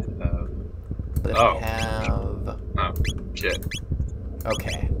space do I have? But if Oh. I have. Oh, shit.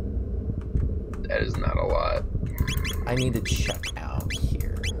 Okay. That is not a lot. I need to check out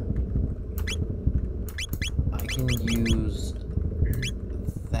here. I can use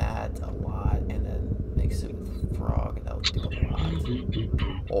that a lot and then mix it with frog and that'll do a lot.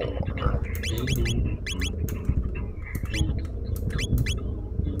 Or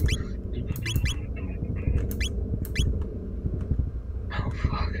Oh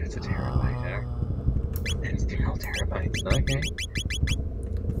fuck, that's a terabyte there. It's 12 terabytes, okay.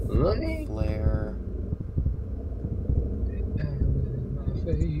 Look flare.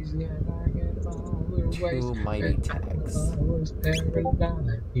 Two mighty tags. I was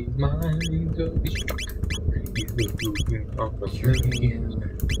paralyzed, his mind will be struck.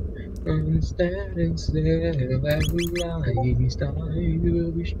 Standing still, paralyzed, I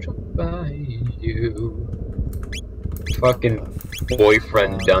will be struck by you. Fucking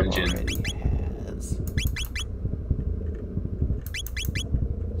boyfriend dungeon. Already has.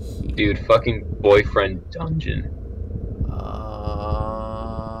 Dude, fucking boyfriend dungeon.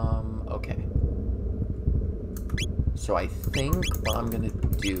 Okay. So I think what I'm gonna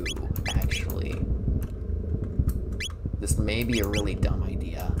do, actually, this may be a really dumb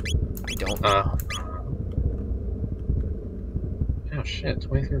idea. I don't know. Oh shit,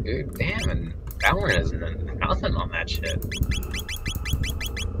 23 dude. Damn, and Valorant isn't nothing on that shit.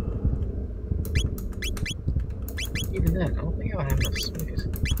 Even then, I don't think I would have enough space.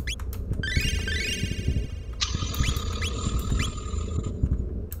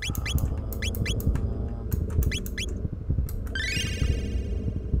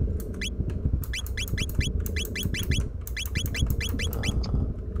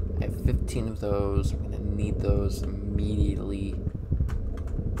 I have 15 of those. I'm gonna need those immediately.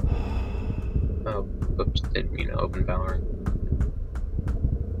 Oh, oops, didn't mean to open Valorant.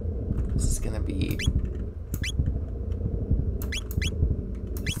 This is gonna be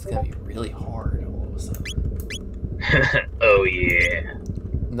really hard all of a sudden. Oh yeah.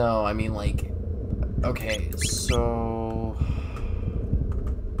 No, I mean like, okay, so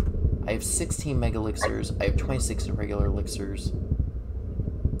I have 16 mega elixirs. I have 26 regular elixirs.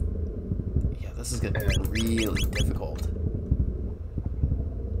 Yeah, this is gonna be really difficult.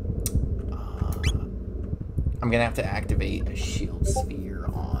 I'm gonna have to activate a shield sphere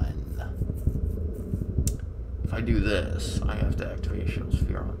on. If I do this, I have to activate a shield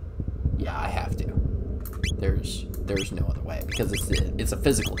sphere on. Yeah, I have to. There's no other way because it's a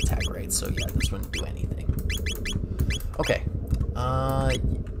physical attack, right? So yeah, this wouldn't do anything. Okay.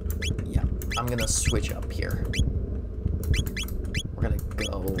 Yeah, I'm gonna switch up here. We're gonna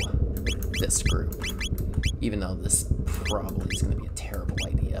go with this group. Even though this probably is going to be a terrible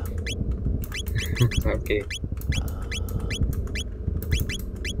idea. Okay.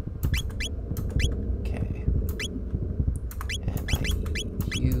 Okay. And I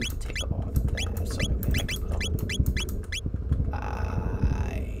need you to take off that so I can put on.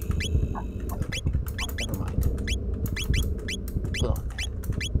 Okay. Never mind. Put on that.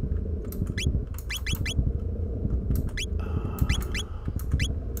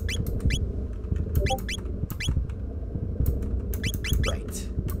 Right.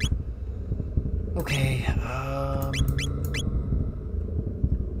 Okay,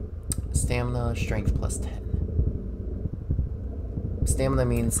 stamina, strength plus 10. Stamina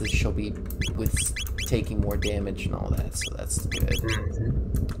means that she'll be with taking more damage and all that, so that's good.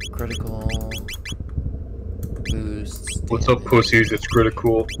 Critical boosts. What's up, pussies? It's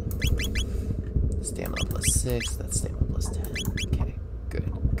critical. Stamina plus 6, that's stamina plus 10. Okay, good.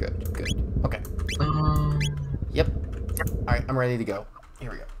 Okay. Yep. Alright, I'm ready to go.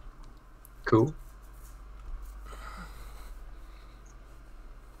 Here we go. Cool.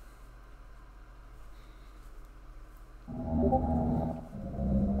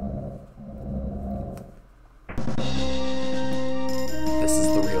 This is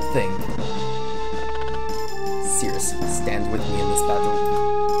the real thing. Seriously, stand with me in this battle.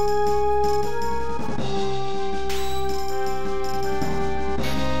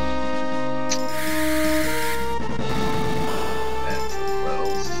 That's a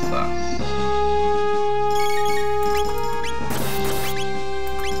little sus.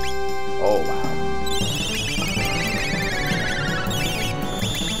 Oh, wow.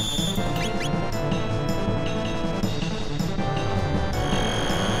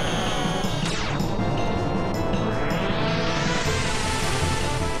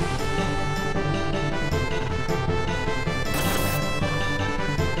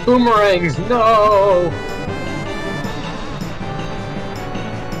 Boomerangs, no!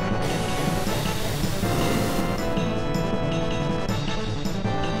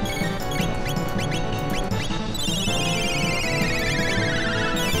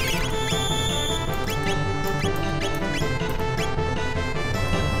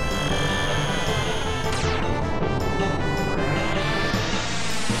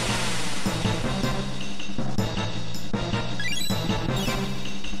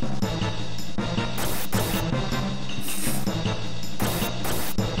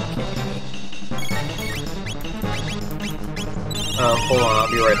 Hold on,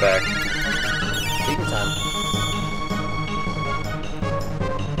 I'll be right back. Take your time.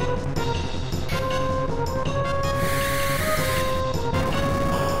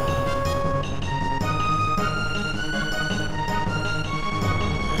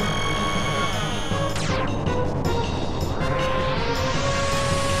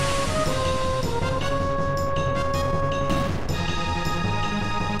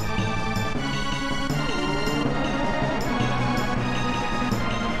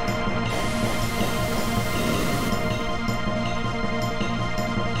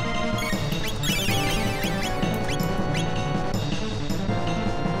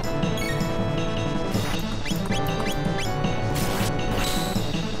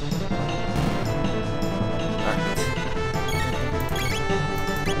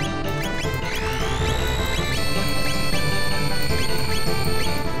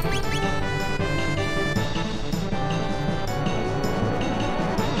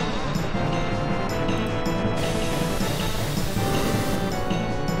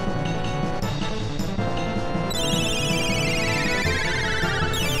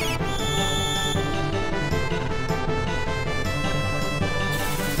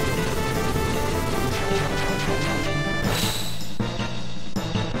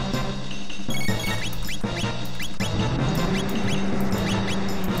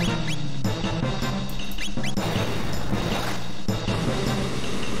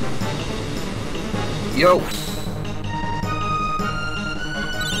 Yo!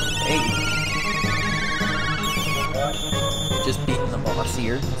 Hey. Just beating the boss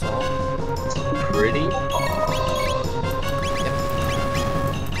here, that's all. Pretty Yep.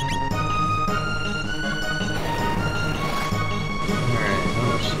 Alright, how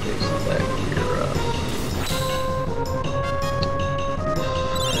much space is that here?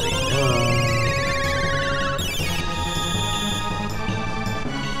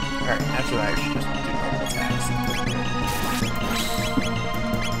 Alright, actually I should just do normal attacks.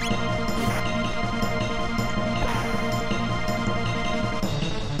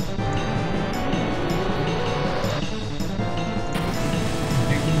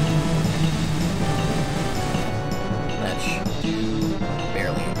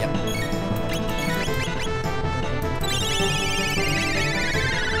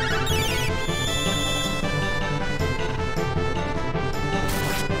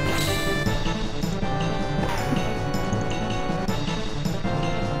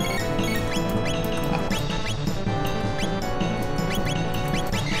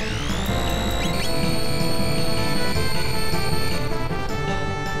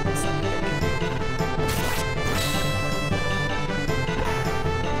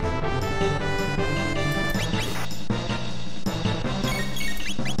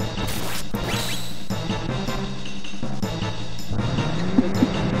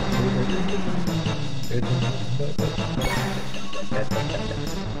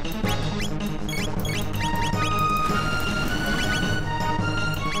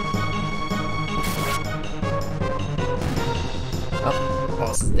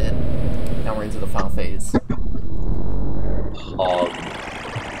 dead. Now we're into the final phase. Hog.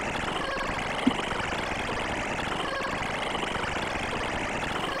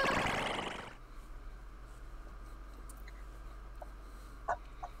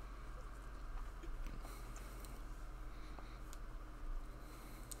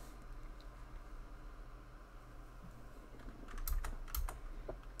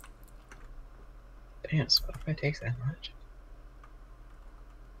 Damn, Spotify takes that much.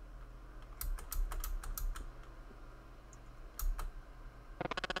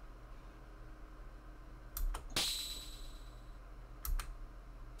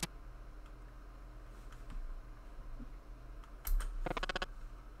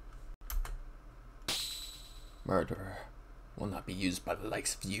 Murder will not be used by the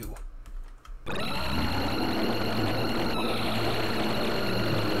likes of you.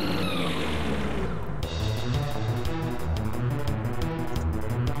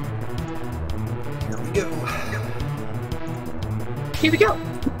 Here we go. Here we go.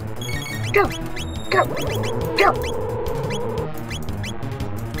 Go. Go. Go.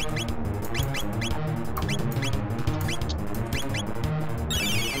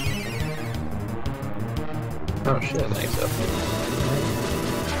 Oh shit, nice up.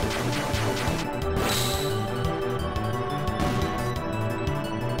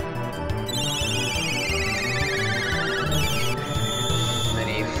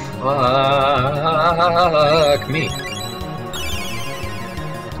 Many fuck me.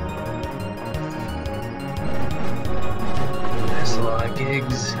 That's a lot of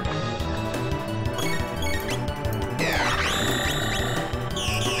gigs.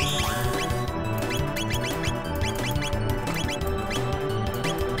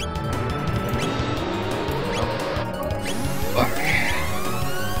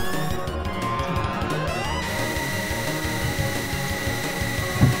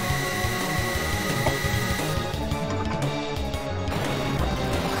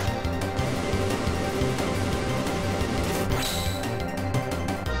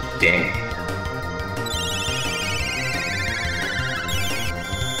 Damn.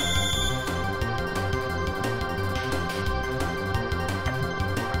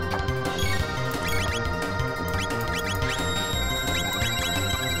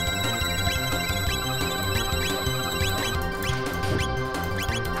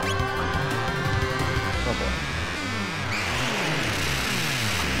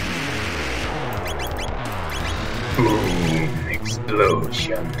 Boom!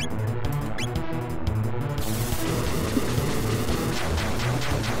 Explosion.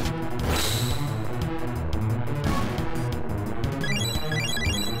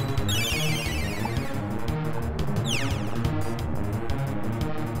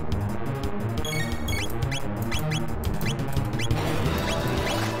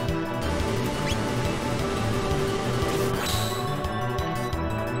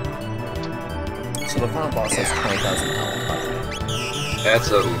 So the final boss has 20,000 health, by the way.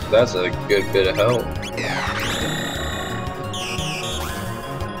 That's a good bit of help.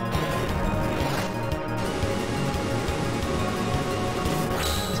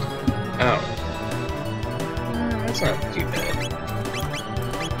 Oh. That's not too bad.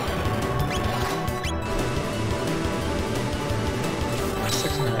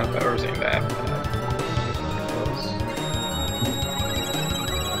 .5 hours ain't bad.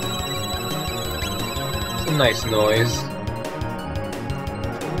 It's a nice noise.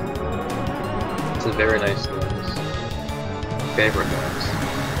 It's a very nice noise. Favorite noise.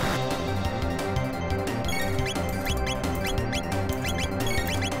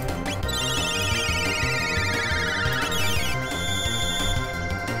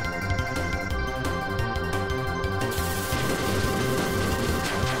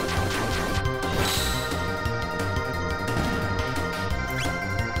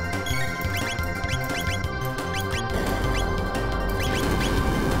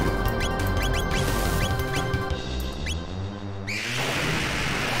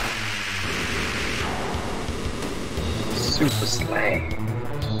 Super Slay.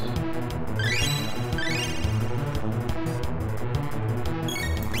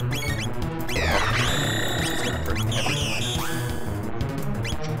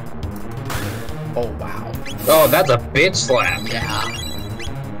 Oh wow. Oh, that's a bitch slap. Yeah.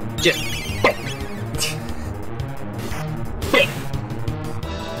 Just.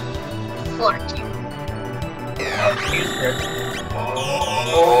 Fuck you.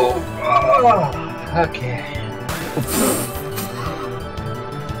 Oh, okay. Okay.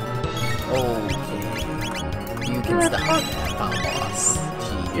 You can stop that, final boss.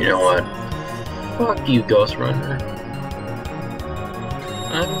 Jeez. You know what? Fuck you, Ghost Runner.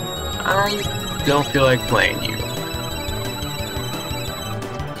 I'm I don't feel like playing you.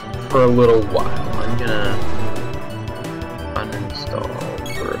 For a little while. I'm gonna uninstall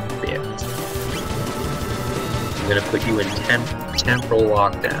for a bit. I'm gonna put you in temporal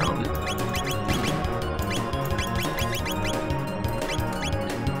lockdown.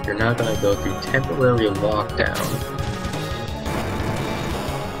 You're now gonna go through temporary lockdown,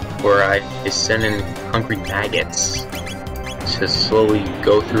 where I send in hungry maggots to slowly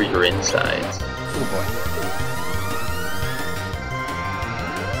go through your insides. Oh boy.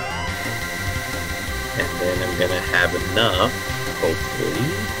 And then I'm gonna have enough, hopefully,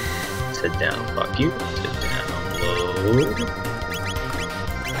 to download.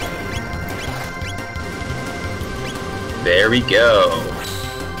 There we go.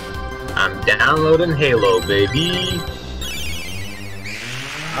 I'm downloading Halo, baby.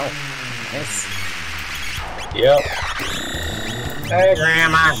 Oh, nice. Yep. Hey,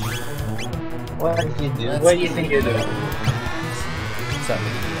 Grandma. What did you do? What do you think you're doing? So,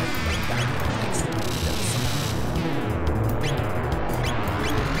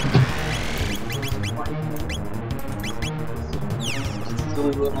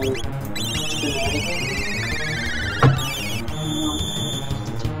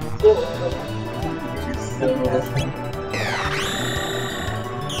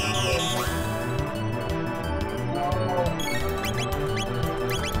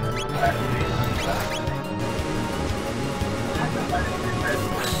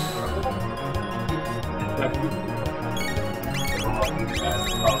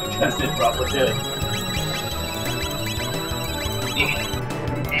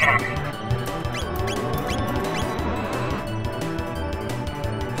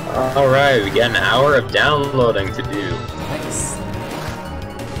 Alright, we got an hour of downloading to do. nice.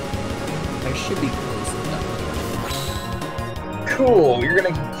 I should be close enough. Cool, you're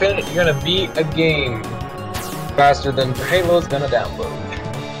gonna finish, you're gonna beat a game faster than Halo's gonna download.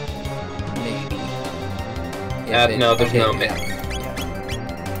 Maybe. No, there's no yeah. maybe.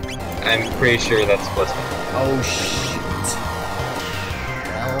 I'm pretty sure that's what's Oh shoot.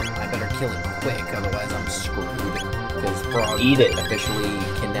 Well, I better kill it quick, otherwise I'm screwed. Because Frog Eat it. officially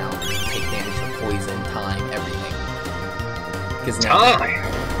can now take damage from poison, time, everything. Because now, time!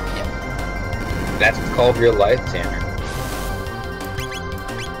 yeah. That's what's called real life, Tanner.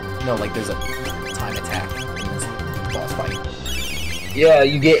 No, like there's a time attack in this boss fight. Yeah,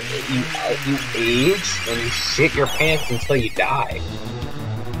 you age and you shit your pants until you die.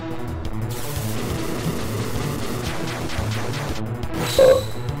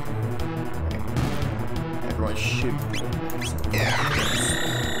 Everyone should.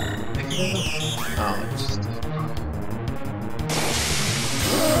 Oh, it's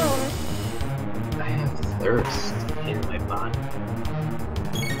I have thirst in my body.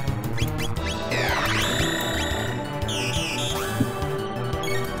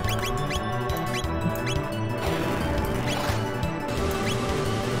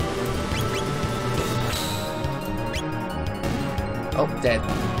 oh, dead.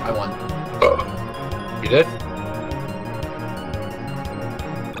 I won. You did?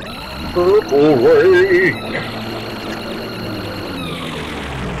 Purple rain.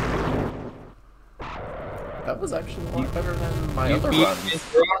 That was actually a lot better than my You other beat runs.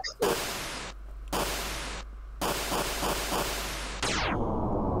 Mr. Rockstar.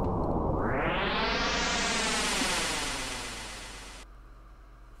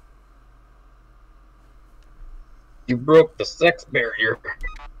 You broke the sex barrier.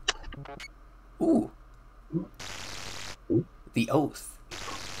 Ooh. The Oath.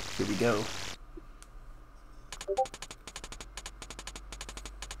 Here we go.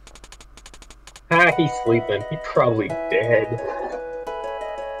 Ah, he's sleeping. He's probably dead.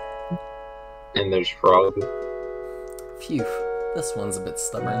 And there's Frog. Phew. This one's a bit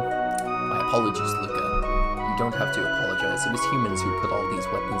stubborn. My apologies, Luca. You don't have to apologize. It was humans who put all these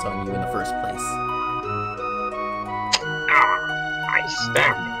weapons on you in the first place. I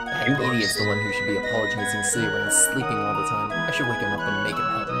stabbed That you. idiot's the one who should be apologizing, sitting around sleeping all the time. I should wake him up and make him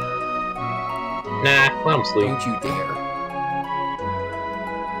help. Nah, let him sleep. Don't you dare.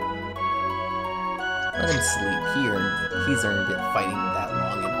 Let him sleep here. He's earned it fighting that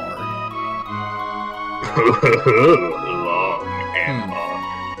long and hard. Long and hard.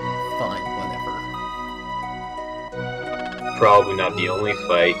 Fine, whatever. Probably not the only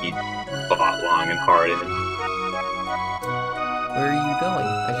fight he fought long and hard in. Where are you going?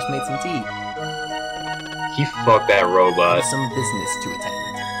 I just made some tea. He fucked that I robot. have some business to attend.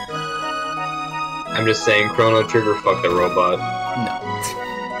 I'm just saying, Chrono Trigger fucked that robot. No.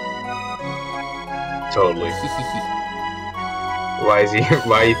 Totally. Why is he?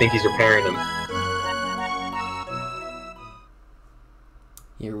 Why do you think he's repairing them?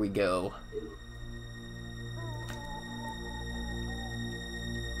 Here we go.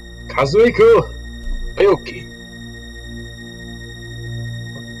 Kazuiku Aoki.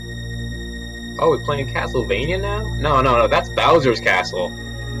 Oh, we're playing Castlevania now? No, that's Bowser's castle.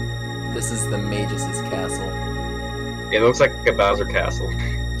 This is the Magus' castle. It looks like a Bowser castle.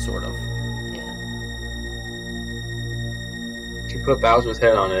 Sort of. Yeah. If you put Bowser's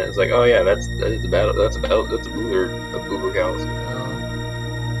head on it, it's like, oh yeah, that's a Boober castle.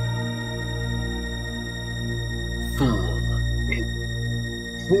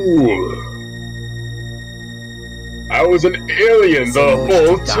 Fool. I was an alien the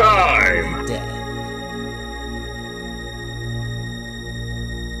whole time! Dead.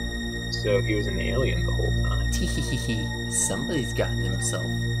 So he was an alien the whole time. Teehehehe. Somebody's gotten himself.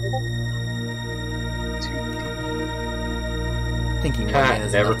 Thinking one man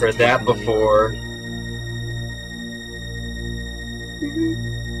is Never enough to heard that take me. before.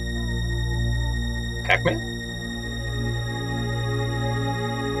 Pac-Man?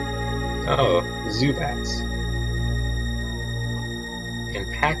 Oh, Zubats. And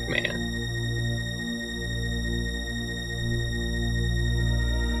Pac-Man.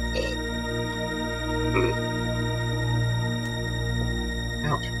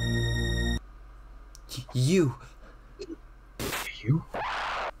 Ouch. You. You?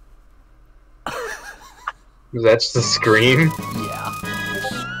 Was that just a scream? Yeah.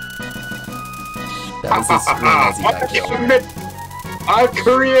 That was his scream as he got killed. I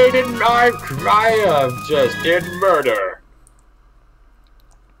have just did murder.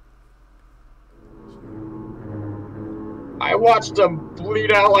 I watched him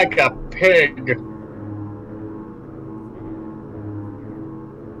bleed out like a pig.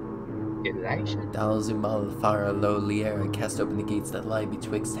 Elijah? Dalzumal Fara Lo Liera cast open the gates that lie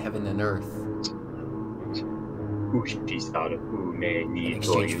betwixt heaven and earth. In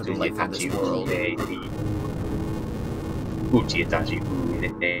exchange for the life of this world.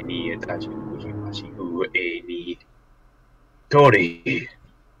 Tori.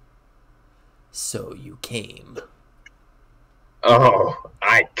 So you came. Oh,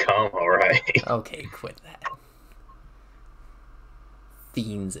 I come, alright. Okay, quit that.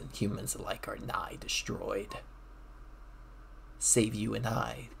 Fiends and humans alike are nigh destroyed. Save you and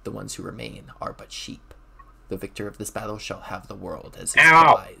I, the ones who remain, are but sheep. The victor of this battle shall have the world as his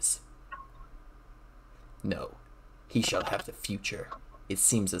prize. No, he shall have the future. It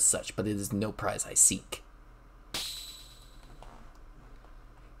seems as such, but it is no prize I seek.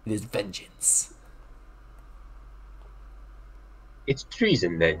 It is vengeance. It's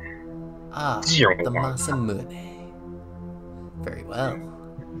treason then. Ah, the Masamune. Very well.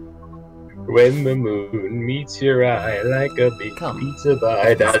 When the moon meets your eye like a big pizza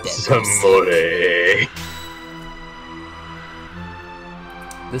pie, that's amore.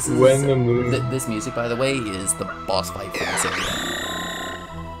 This is when the moon. This music, by the way, is the boss fight for this area.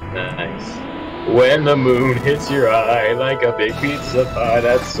 Nice. When the moon hits your eye like a big pizza pie,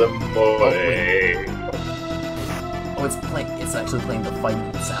 that's amore. Oh, it's playing. It's actually playing the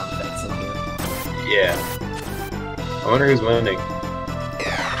fighting sound effects in here. Yeah. I wonder who's winning.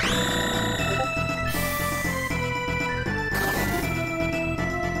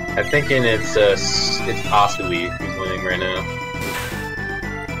 I'm thinking it's possibly who's winning right now.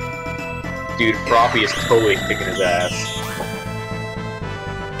 Dude, Froppy is totally kicking his ass.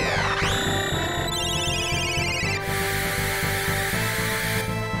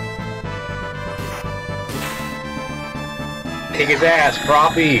 Kick his ass,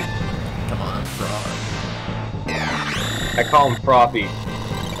 Froppy! Come on, Frog. I call him Froppy.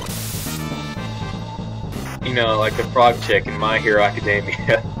 You know, like the frog chick in My Hero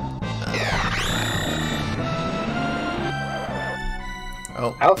Academia.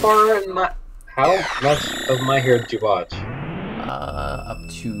 Oh. How much of My Hero did you watch? Up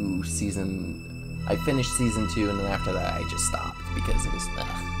to season... I finished season 2, and then after that I just stopped, because it was...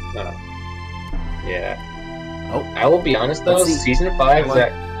 Yeah. Oh. I will be honest though, season 5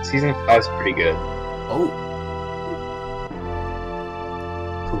 is pretty good. Oh.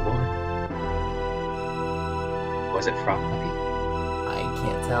 Cool. Was it Froppy? I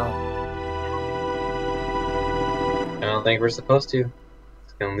can't tell. I don't think we're supposed to.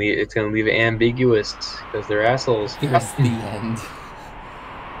 It's gonna leave it ambiguous because they're assholes. Here's the end.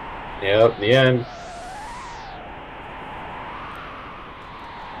 Yep, the end.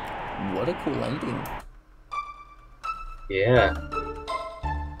 What a cool ending. Yeah.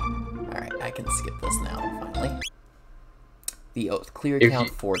 Alright, I can skip this now, finally. The Oath. Clear If account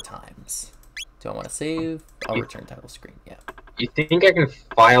you- 4 times. Do I want to save? I'll return title screen, yeah. You think I can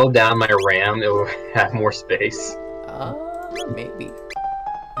file down my RAM? It will have more space. Maybe.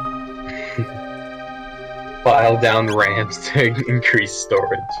 File down the RAMs to increase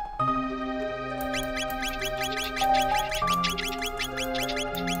storage.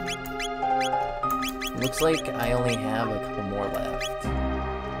 Looks like I only have a couple more left.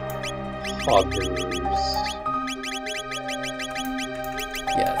 Poggers.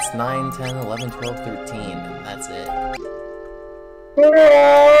 Yeah, it's 9, 10, 11, 12, 13, and that's it.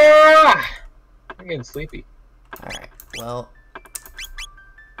 I'm getting sleepy. Alright, well...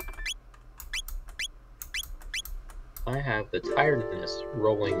 I have the tiredness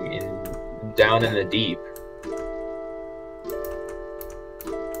rolling down in the deep.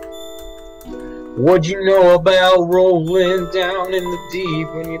 What you know about rolling down in the deep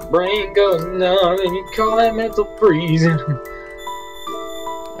when your brain goes numb and you call that mental freezing?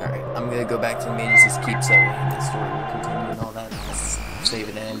 Alright, I'm gonna go back to the Mages' Keep so the story will continue and all that. Save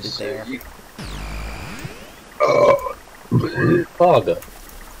it and end it there. Pogger.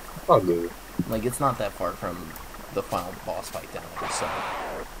 Like, it's not that far from the final boss fight down there, so...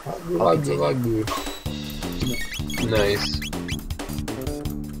 Pogger. Nice.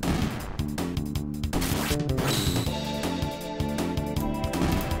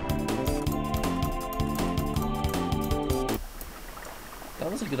 That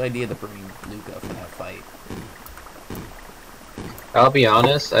was a good idea to bring Luca for that fight. I'll be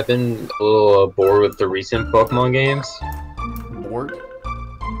honest, I've been a little bored with the recent Pokemon games. Bored?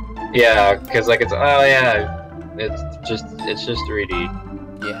 Yeah, because like it's just 3D.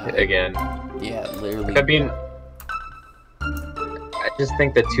 Yeah. Again. Yeah, literally. I mean, I just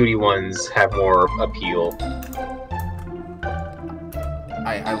think the 2D ones have more appeal.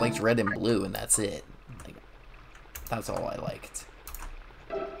 I liked Red and Blue, and that's it. Like, that's all I liked.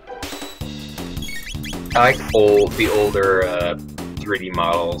 I like the older 3D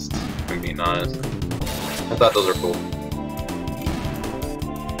models, if I'm being honest. I thought those were cool.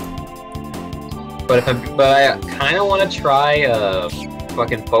 But I kind of want to try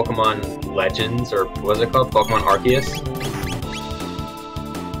fucking Pokemon Legends, or what's it called? Pokemon Arceus.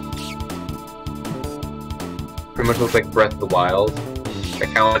 Pretty much looks like Breath of the Wild. I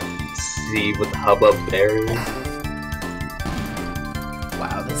kind of want to see what the hubbub there is.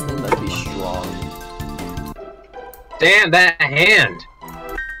 Wow, this thing must be strong. Damn, that hand!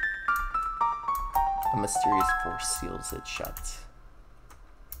 A mysterious force seals it shut.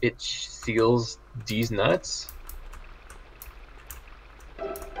 It seals these nuts?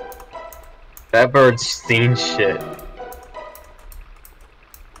 That bird's seen shit.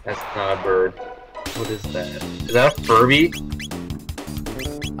 That's not a bird. What is that? Is that a Furby?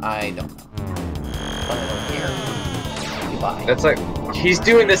 I don't know. But I don't care. Goodbye. That's like... He's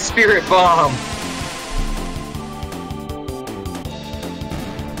doing the spirit bomb!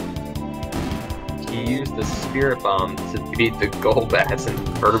 He used the spirit bomb to beat the Golbats and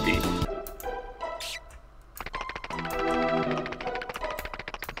Furby.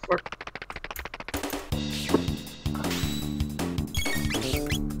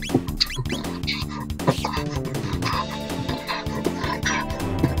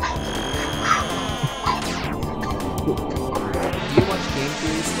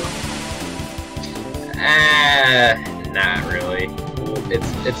 Not really.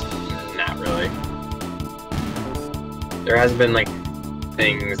 It's not really. There hasn't been like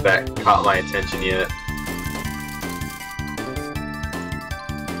things that caught my attention yet.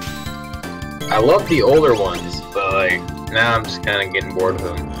 I love the older ones, but like now I'm just kind of getting bored of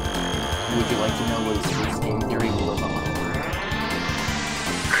them. Would you like to know what his first game theory was on?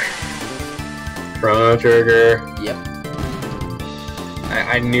 Chrono Trigger. Yep.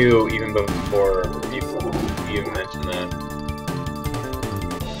 I knew even before you mentioned that.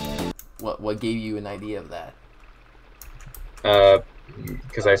 What gave you an idea of that?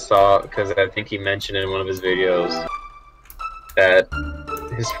 Because I think he mentioned in one of his videos that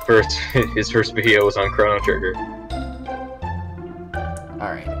his first video was on Chrono Trigger.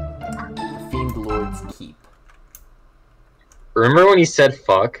 Alright. The Fiend Lord's Keep. Remember when he said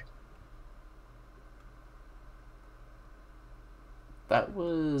fuck? That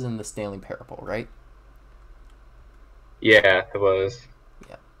was in the Stanley Parable, right? Yeah, it was.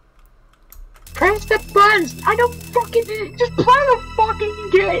 Yeah. Press the buttons! I don't fucking... Just play the fucking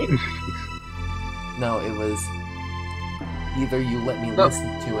game! No, it was... Either you let me listen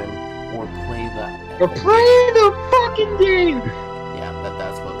to him, or play that... Or play the fucking game! Yeah,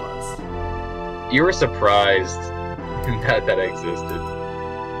 that's what it was. You were surprised that existed.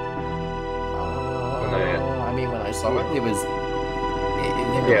 I mean, when I saw it, it was... It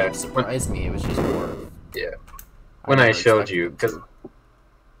never like, surprised me, it was just more... Yeah. when I never showed expected you, him because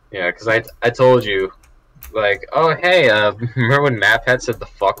to. I told you, like, oh hey, remember when MapHat said the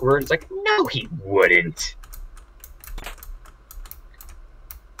fuck word? It's like, no, he wouldn't.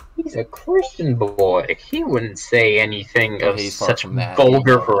 He's a Christian boy. He wouldn't say anything Oh, of he's far such from that.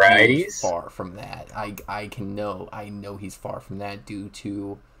 vulgar No, varieties. He's far from that. I know he's far from that due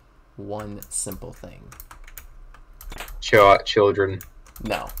to one simple thing. Children.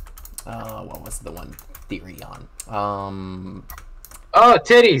 No. What was the one theory on? Oh,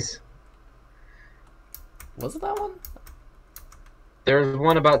 titties! Was it that one? There's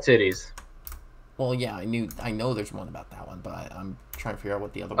one about titties. Well, yeah, I know there's one about that one, but I'm trying to figure out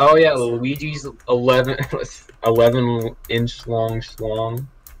what the other one Oh yeah, was. Luigi's 11-inch long schlong.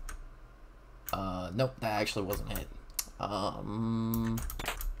 Nope, that actually wasn't it.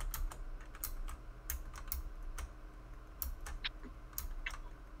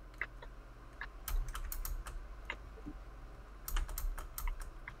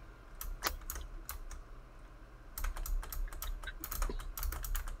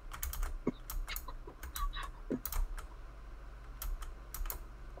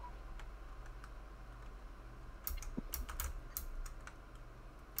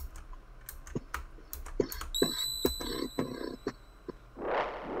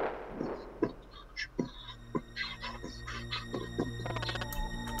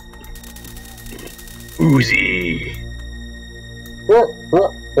 Uzi.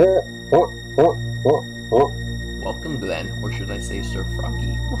 Welcome, Glenn, or should I say Sir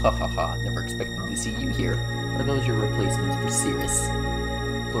Froggy? Wahahaha, never expected to see you here. Are those your replacements for Cirrus?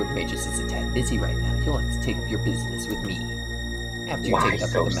 Lord Magus is a tad busy right now. You'll have to take up your business with me. After you Why take up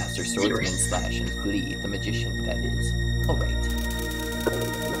so with the Master Swordsman serious? Slash and Flea, the magician, that is. Alright.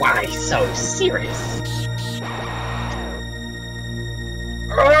 Why so serious?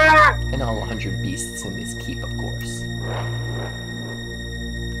 And all 100 beasts in this keep, of course.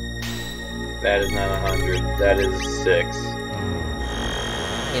 That is not 100. That is 6.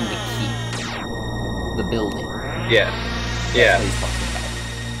 In the keep. The building. Yeah. That's Yeah. what he's talking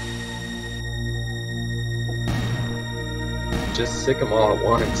about. Just sick them all at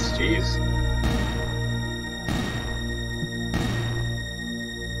once. Jeez.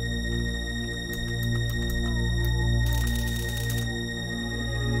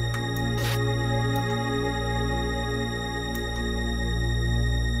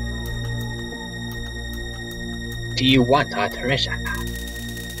 Do you want our treasure?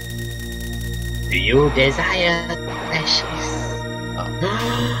 Do you desire ashes?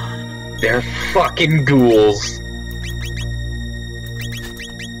 Oh. They're fucking ghouls.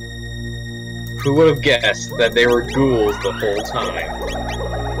 Who would have guessed that they were ghouls the whole time?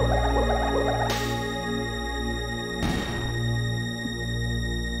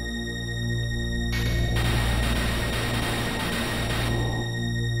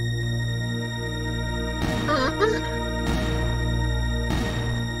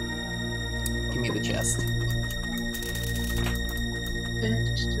 Give me the chest.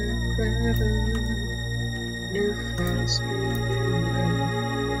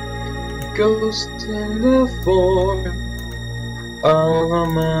 Ghost in the form of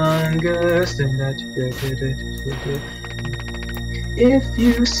among us. If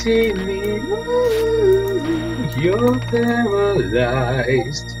you see me, you're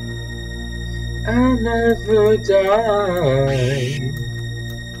paralyzed. I never die.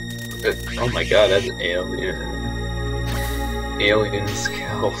 Oh my god, that's an alien. Alien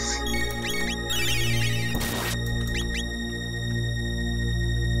skulls.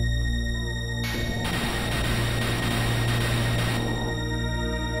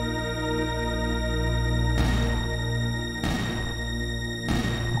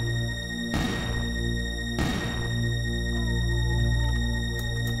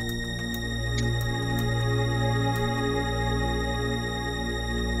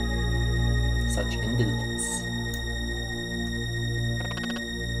 Such indolence.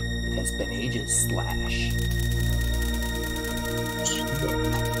 It has been ages, Slash.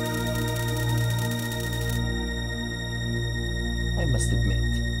 I must admit,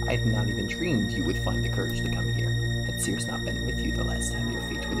 I had not even dreamed you would find the courage to come here. Had Sears not been with you the last time, your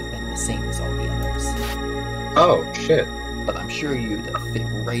fate would have been the same as all the others. Oh, shit. But I'm sure you'd have fit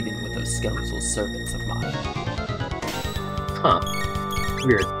right in with those skeletal servants of mine. Huh.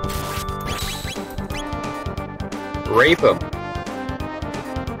 Weird. Rape him.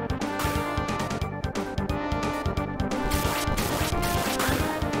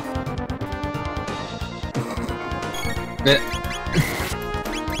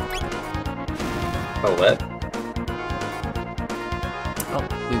 Colette? Oh,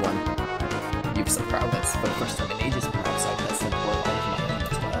 we won. You've marks of prowess. For the first time in ages, perhaps I've messed up all of my own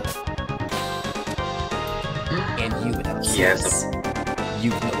as well. And you, without Yes. you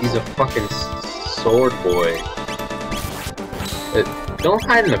know. He's a fucking sword boy. Don't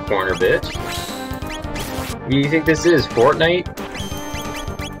hide in the corner, bitch. You think this is Fortnite?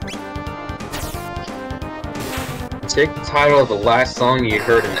 Take the title of the last song you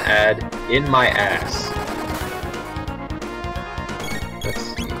heard an ad, In My Ass. Let's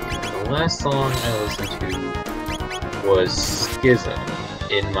see. The last song I listened to was Schism,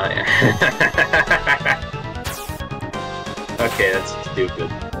 In My Ass. Okay, that's stupid.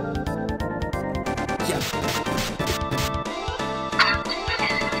 Yeah.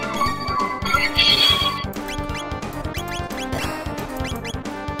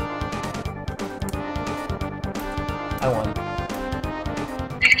 I won.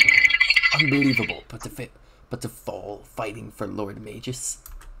 Unbelievable, but to fall fighting for Lord Magus.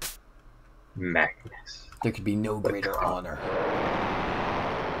 Magnus. There could be no greater honor.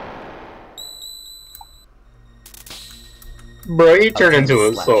 Bro, he turned into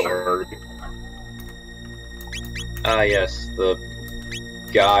a Slasher. sword. Ah, yes, the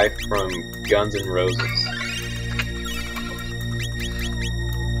guy from Guns N' Roses.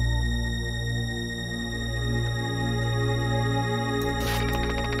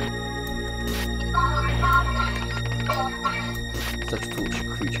 Such foolish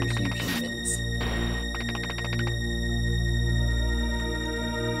creatures, you humans.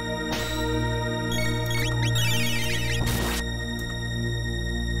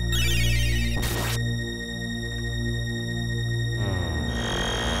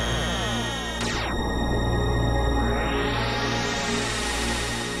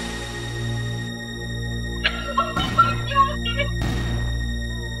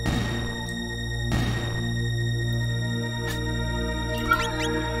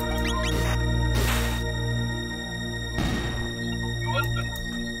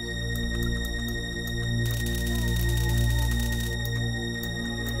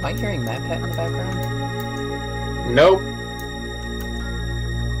 Am I hearing MatPat in the background? Nope.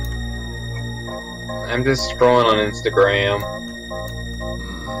 I'm just scrolling on Instagram.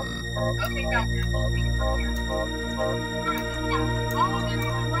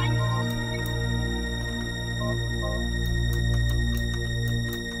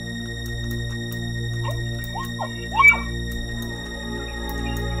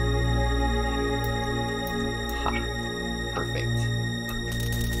 Ha. Perfect.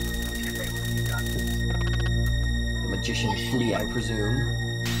 The magician flee, I presume.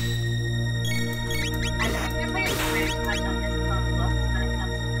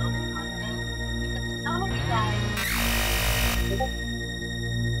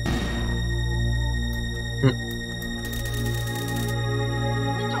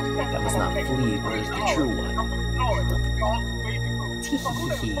 That was not flee, where's the true one?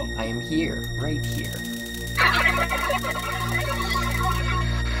 Tee-hee-hee-hee, I am here, right here.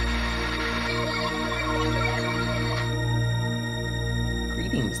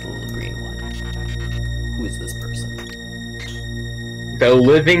 Greetings, the little green one. Who is this person? The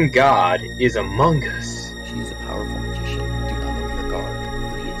living god is among us. She is a powerful magician. Do not lower your guard.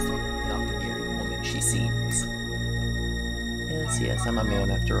 Flee is not the mere woman she seems. Yes, I'm a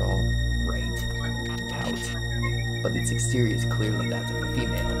man after all. Right. Count. But its exterior is clearly that of a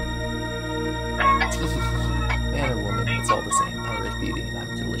female. Tee-hee-hee-hee. Man or woman, it's all the same. Power is beauty, and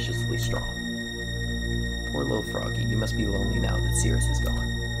I'm deliciously strong. Poor little froggy, you must be lonely now that Cirrus is gone.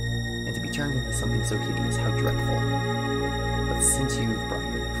 And to be turned into something so hideous, how dreadful. But since you've brought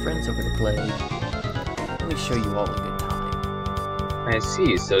your new friends over to play, let me show you all a good time. I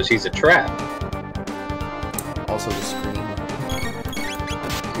see, so she's a trap. Also the scream.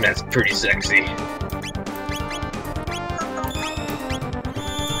 That's pretty sexy.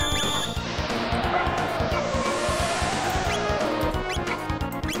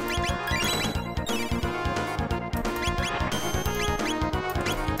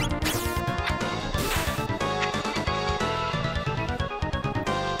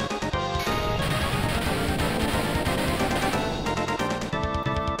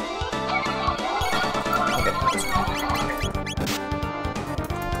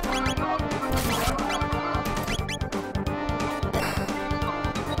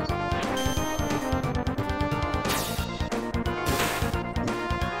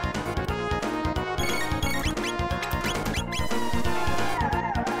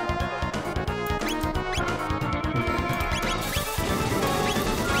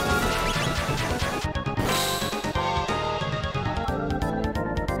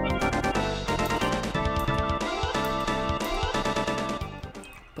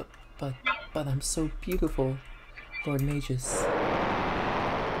 But I'm so beautiful, Lord Magus.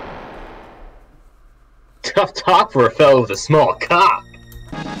 Tough talk for a fellow with a small cock.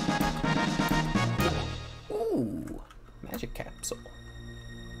 Ooh, magic capsule.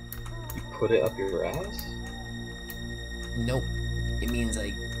 You put it up your ass? Nope. It means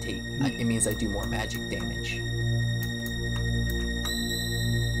I do more magic damage.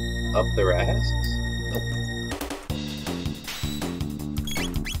 Up their ass? Nope.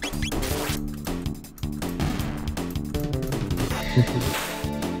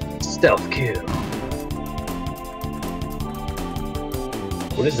 Stealth kill.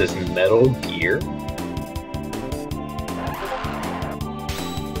 What is this, Metal Gear?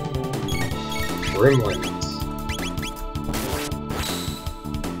 Gremlins.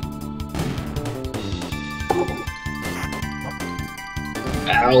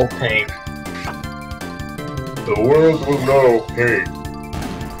 Alpine. The world will know pain.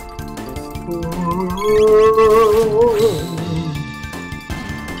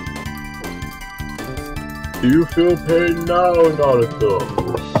 Do you feel pain now, Naruto?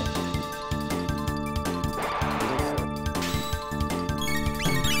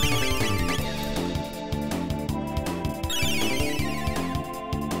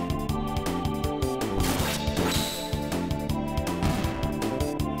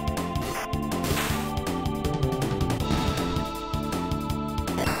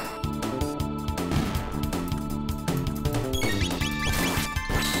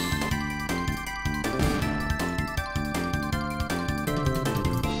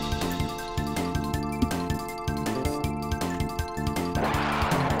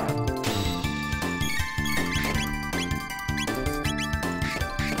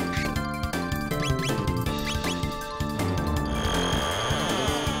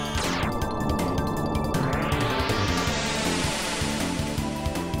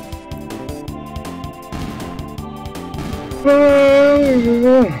 I did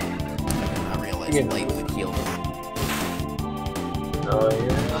not realize light would heal them. Oh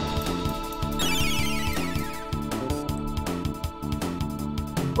yeah.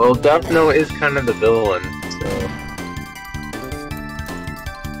 Well, Death Note is kind of the villain, so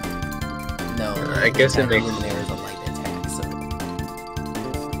No, I guess it makes- there is a light attack, so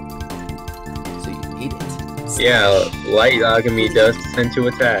you need it. yeah, light alchemy does tend to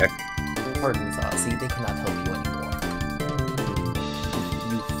attack. Pardon, Ozzy, they cannot help you anymore.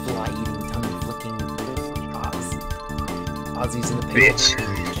 You fly-eating, tongue-flicking Oz. Ozzy's in the pit. Bitch.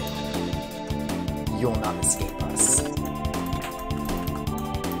 You'll not escape us.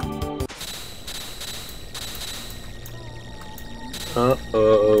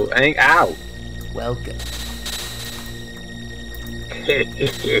 Uh-oh. Ow! Welcome.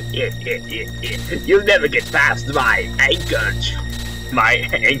 You'll never get past my anchor. My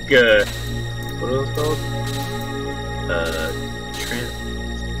anchor. What are those called?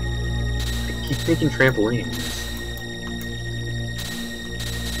 I keep thinking trampolines.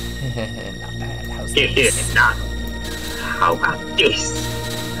 Not bad. How's this? Not. How about this?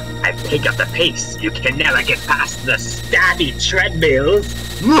 I pick up the pace. You can never get past the stabby treadmills.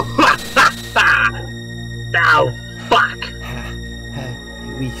 Now, fuck.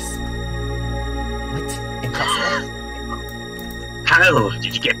 Luis. What? Impossible. How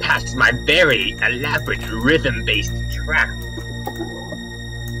did you get past my very elaborate rhythm-based trap?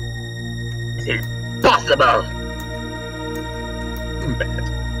 It's impossible! Bad.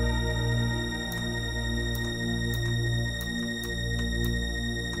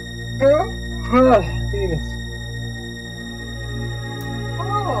 Venus.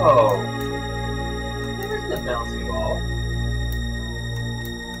 Oh! There's the bouncy ball.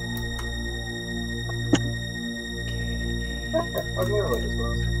 I wonder what this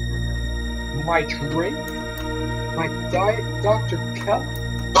was. My drink? My Diet Dr. Cup?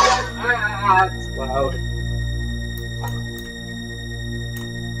 Ah, it's loud.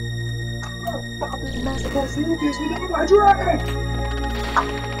 My drink!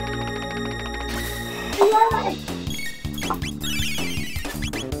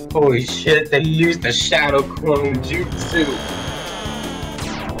 Holy shit, they used the Shadow Clone Jutsu!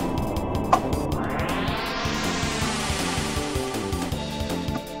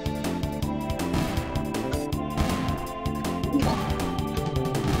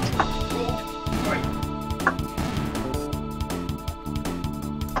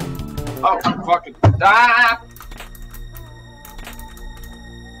 Oh, fucking. Ah!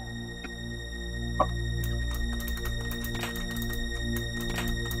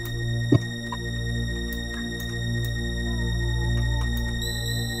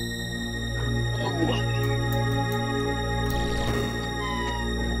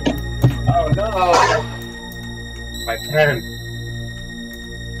 Oh no! My pen.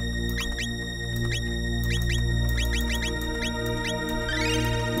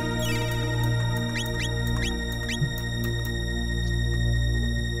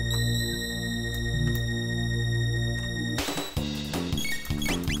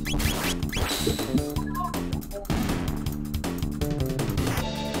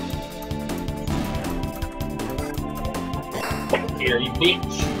 Here, you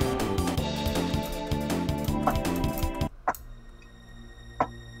bitch.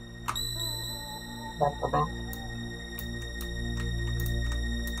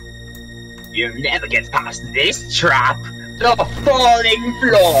 You never get past this trap! The falling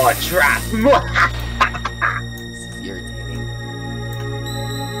floor trap! This is irritating.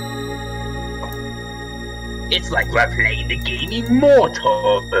 It's like we're playing the game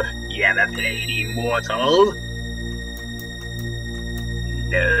Immortal. You ever played Immortal?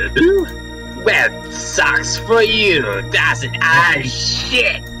 No? Well, sucks for you, doesn't it? Ah,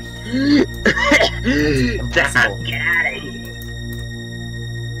 shit! Damn, get out of here!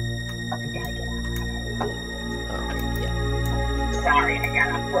 Alright, yeah. Sorry, I got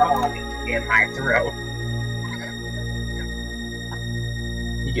a frog in my throat.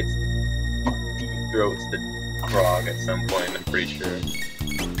 He gets deep throats the frog at some point, I'm pretty sure.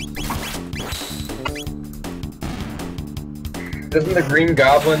 Doesn't the Green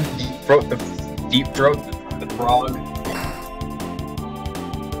Goblin deep throat the frog?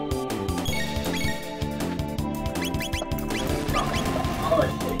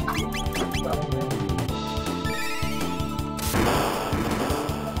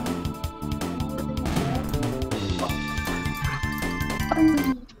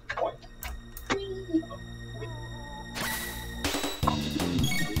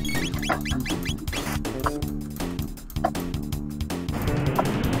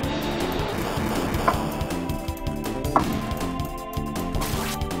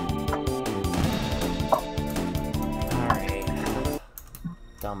 Alright.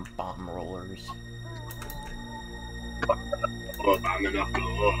 Dumb bomb rollers. I'm in the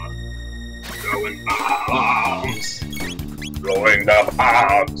floor. Throwing bombs. Throwing the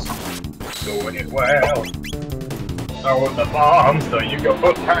bombs. Doing it well. Throwing the bombs so you go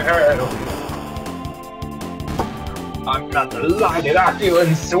to hell. I'm not delighted, I'm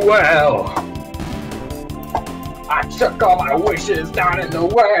feeling swell. I took all my wishes down in the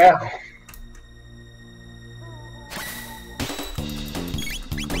well.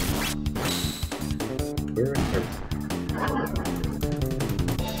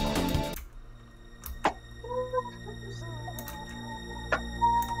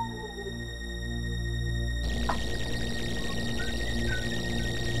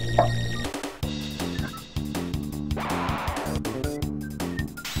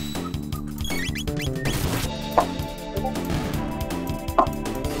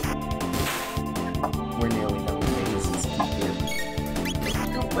 We're nearly done with phases here.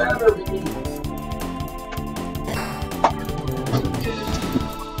 You better be.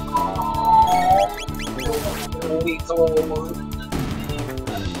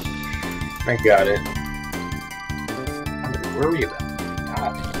 I got it. I'm worried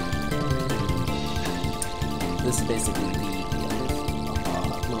about that. This is basically the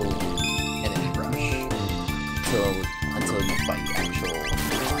little enemy rush until you fight actual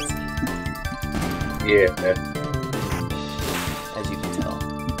Ozzy, Yeah. as you can tell.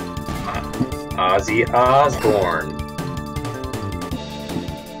 Ozzy Osbourne.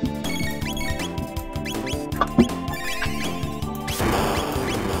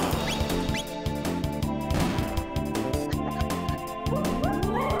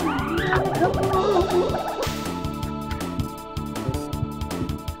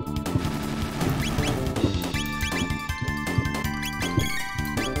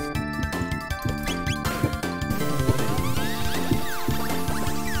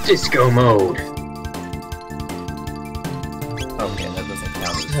 Disco mode. Okay, that doesn't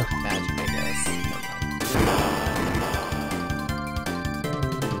count as magic, I guess.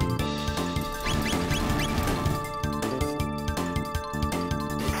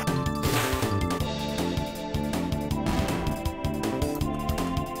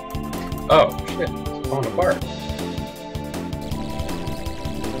 Oh shit, it's falling apart.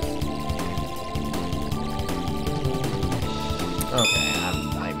 Okay,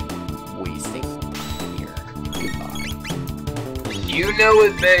 I'm wasting here. Goodbye. You know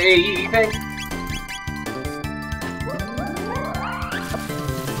it, baby.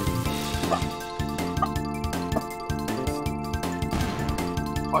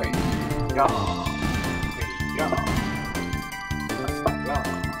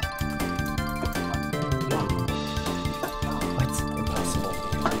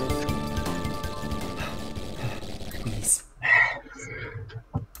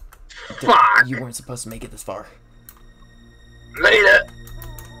 Fuck! You weren't supposed to make it this far. Later!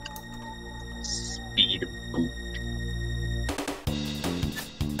 Speed boot.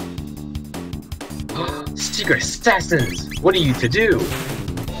 Secret assassins! What are you to do?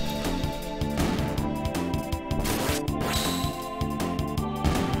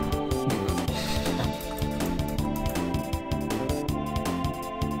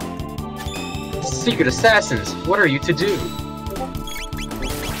 Secret assassins! What are you to do?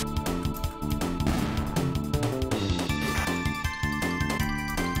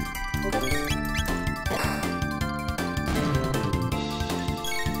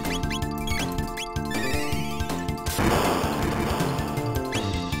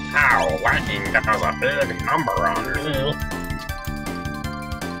 There's a big number on you.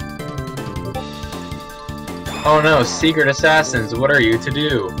 Oh no, secret assassins, what are you to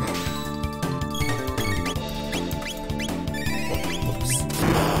do?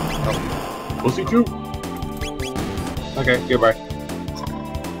 Pussy too. Okay, goodbye.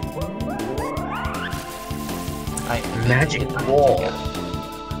 Magic wall.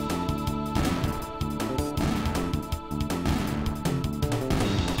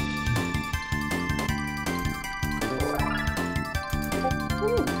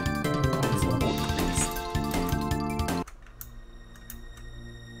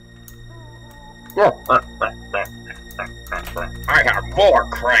 I have more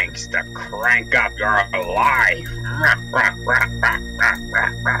cranks to crank up your life.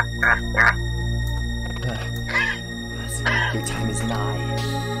 Your time is nigh.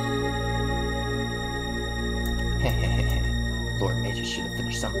 Lord Magus should have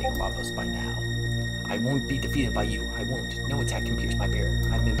finished summoning Lavos by now. I won't be defeated by you. I won't. No attack can pierce my barrier.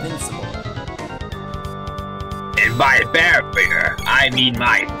 I'm invincible. And by barrier, I mean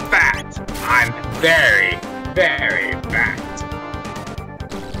my fat. I'm very, very fat.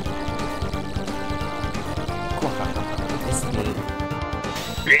 It's me.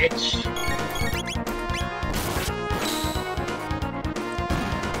 Bitch.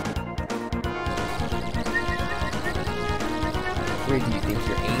 Where do you think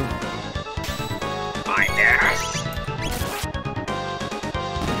you're aiming? My ass.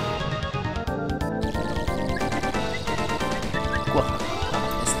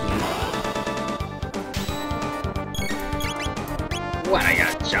 What are you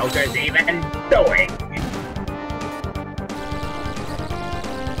jokers even doing?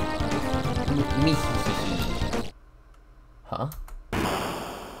 Me. Huh?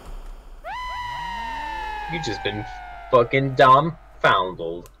 You just been fucking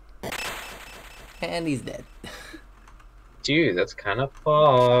dumbfounded. And he's dead. Dude, that's kind of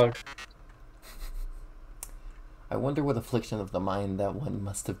fucked. I wonder what affliction of the mind that one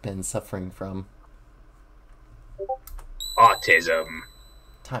must have been suffering from. Autism.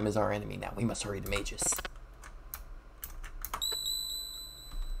 Time is our enemy now. We must hurry to Magus.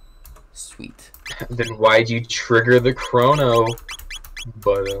 Sweet. Then why'd you trigger the Chrono,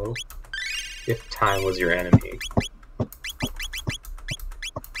 Butto? If time was your enemy.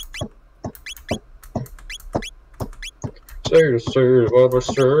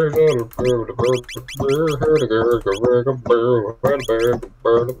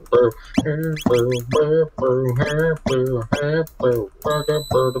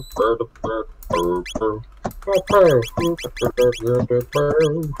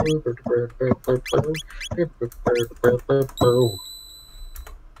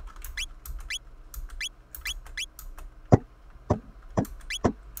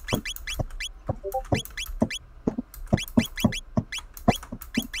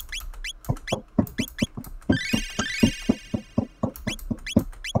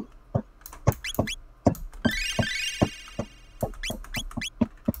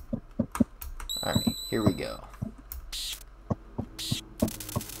 Alright, here we go.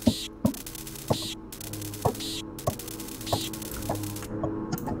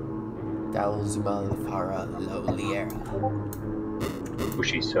 Dalzumal Fara Loliera.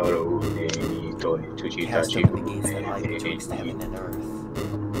 Cast open the gates that lie betwixt heaven and earth.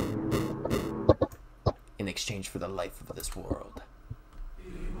 In exchange for the life of this world.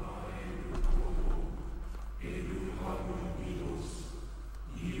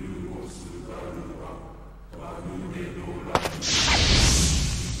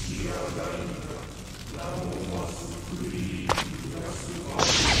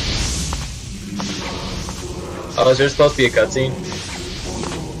 Oh, is there supposed to be a cutscene?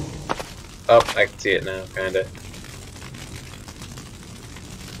 Oh, I can see it now, kinda.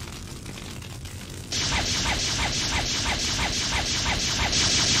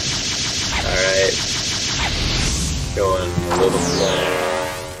 Alright. Going a little slow.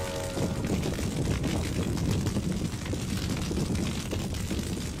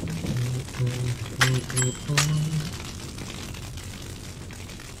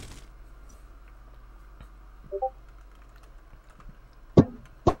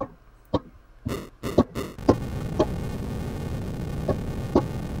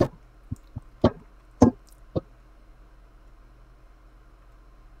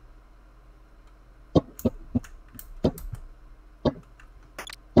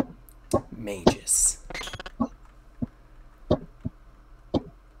 mages.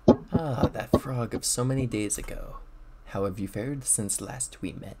 Ah, that frog of so many days ago. How have you fared since last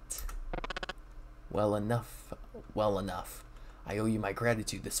we met? Well enough, well enough. I owe you my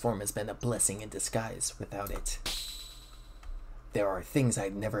gratitude. This form has been a blessing in disguise. Without it, there are things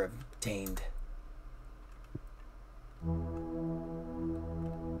I'd never have obtained.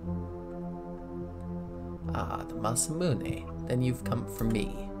 Ah, the Masamune. Then you've come for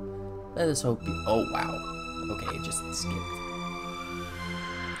me. Let us hope you... Oh, wow. Okay, it just skipped.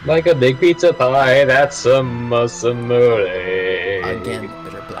 Like a big pizza pie, that's a Masamune. Again, the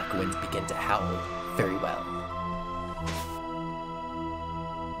bitter black winds begin to howl. Very well.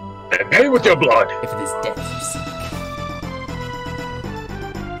 And pay with your blood! If it is death you seek.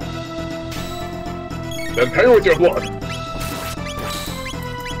 Then pay with your blood!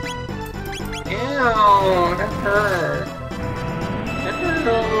 Ew, that hurt.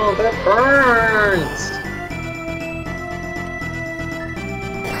 Ew, that burns.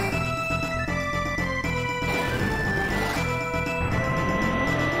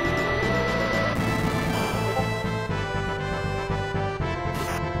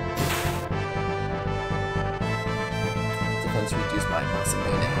 Defense reduced by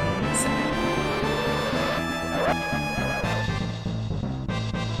Masamune.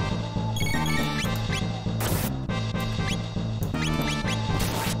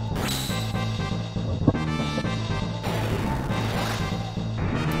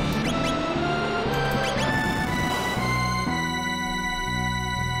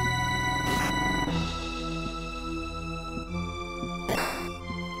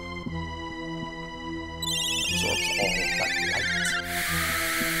 Absorbs all but light.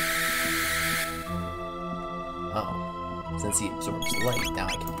 Oh, since he absorbs light, now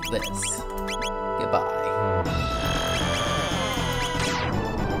I can do this. Goodbye.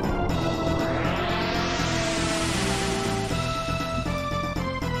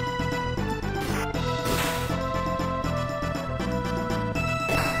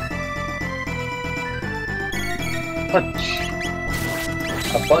 Punch.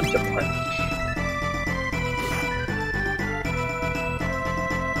 A bunch of punch.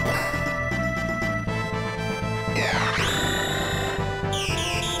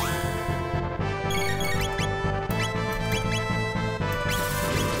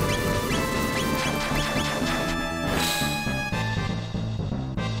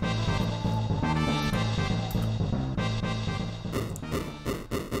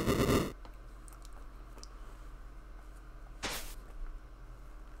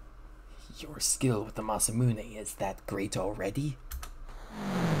 Your skill with the Masamune is that great already?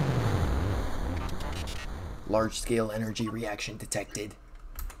 Large-scale energy reaction detected.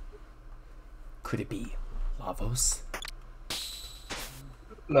 Could it be Lavos?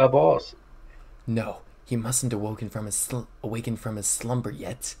 The boss. No, he mustn't awaken from his slumber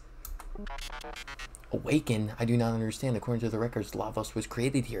yet. Awaken? I do not understand. According to the records, Lavos was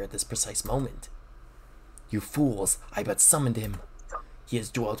created here at this precise moment. You fools! I but summoned him. He has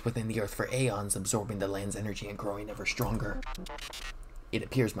dwelt within the earth for aeons, absorbing the land's energy and growing ever stronger. It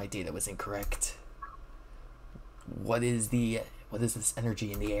appears my data was incorrect. What is this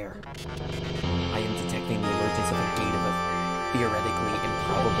energy in the air? I am detecting the emergence of a gate of theoretically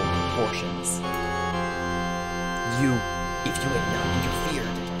improbable proportions. If you had not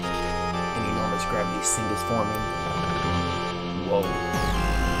interfered, an enormous gravity sink is forming. Whoa.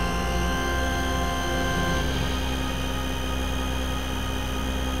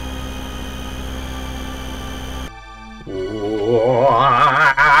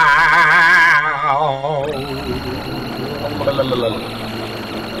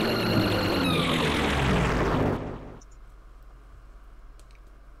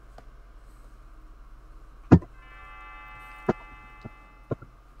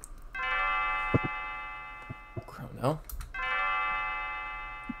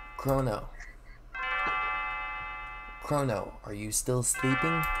 Chrono, are you still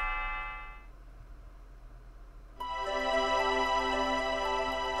sleeping?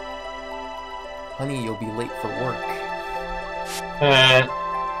 Honey, you'll be late for work.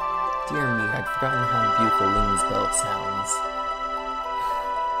 Dear me, I'd forgotten how beautiful Ling's bell sounds.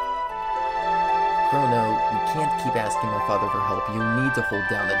 Chrono, you can't keep asking my father for help. You need to hold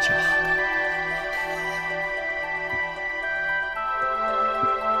down the job.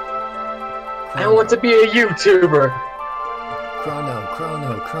 I want to be a YouTuber. Chrono.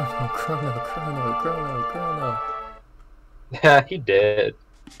 Yeah, he did.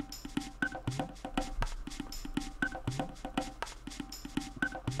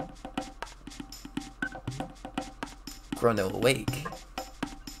 Chrono, awake.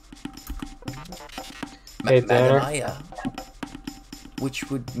 Hey, Madam Tanner. Aya. Which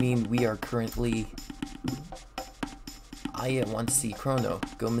would mean we are currently... Aya wants to see Chrono.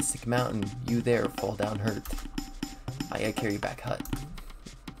 Go Mystic Mountain. You there, fall down hurt. Aya carry back hut.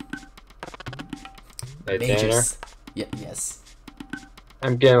 Hey, Tanner. Mages. Yes.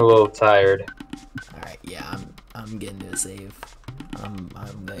 I'm getting a little tired. Alright, yeah, I'm getting to a save. I'm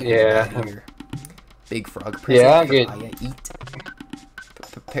gonna Yeah. get out of here. Big frog Yeah, I'm present. good. Aya eat.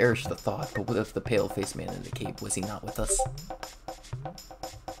 Perish the thought, but what if the pale-faced man in the cape, was he not with us?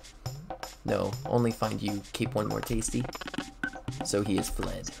 No, only find you, cape one more tasty. So he is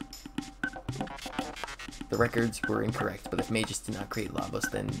fled. The records were incorrect, but if mages did not create Lavos,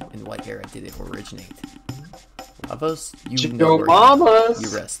 then in what era did it originate? Lavos? You know where Mamas!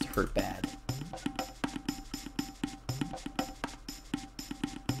 you rest, hurt bad.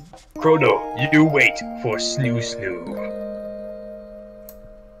 Chrono, you wait for Snoo Snoo.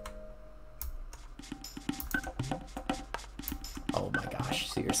 Oh my gosh,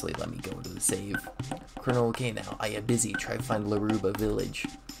 seriously, let me go to the save. Chrono, okay now, I am busy, try find Laruba village.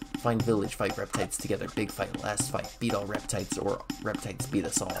 Find village, fight reptites together, big fight, last fight, beat all reptites or reptites beat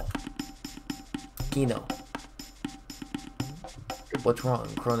us all. Kino. What's wrong?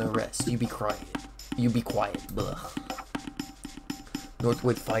 Chrono rest, you be quiet. You be quiet, blah.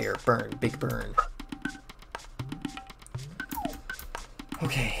 Northwood fire, burn, big burn.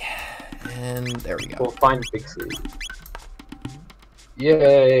 Okay, and there we go. We'll find Big Sleep.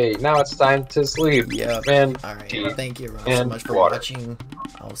 Yay! Now it's time to sleep. Yep. And Alright, tea thank you everyone so and much for water. watching.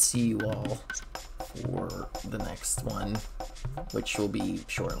 I'll see you all for the next one, which will be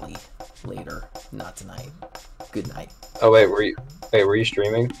shortly later, not tonight. Good night. Oh wait, were you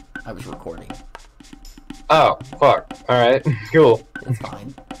streaming? I was recording. Oh, fuck. Alright, cool. It's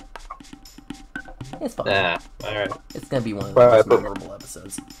fine. It's fine. Nah, alright. It's gonna be one of the Bye, most bye. memorable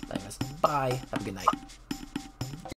episodes. Anyways, bye. Have a good night.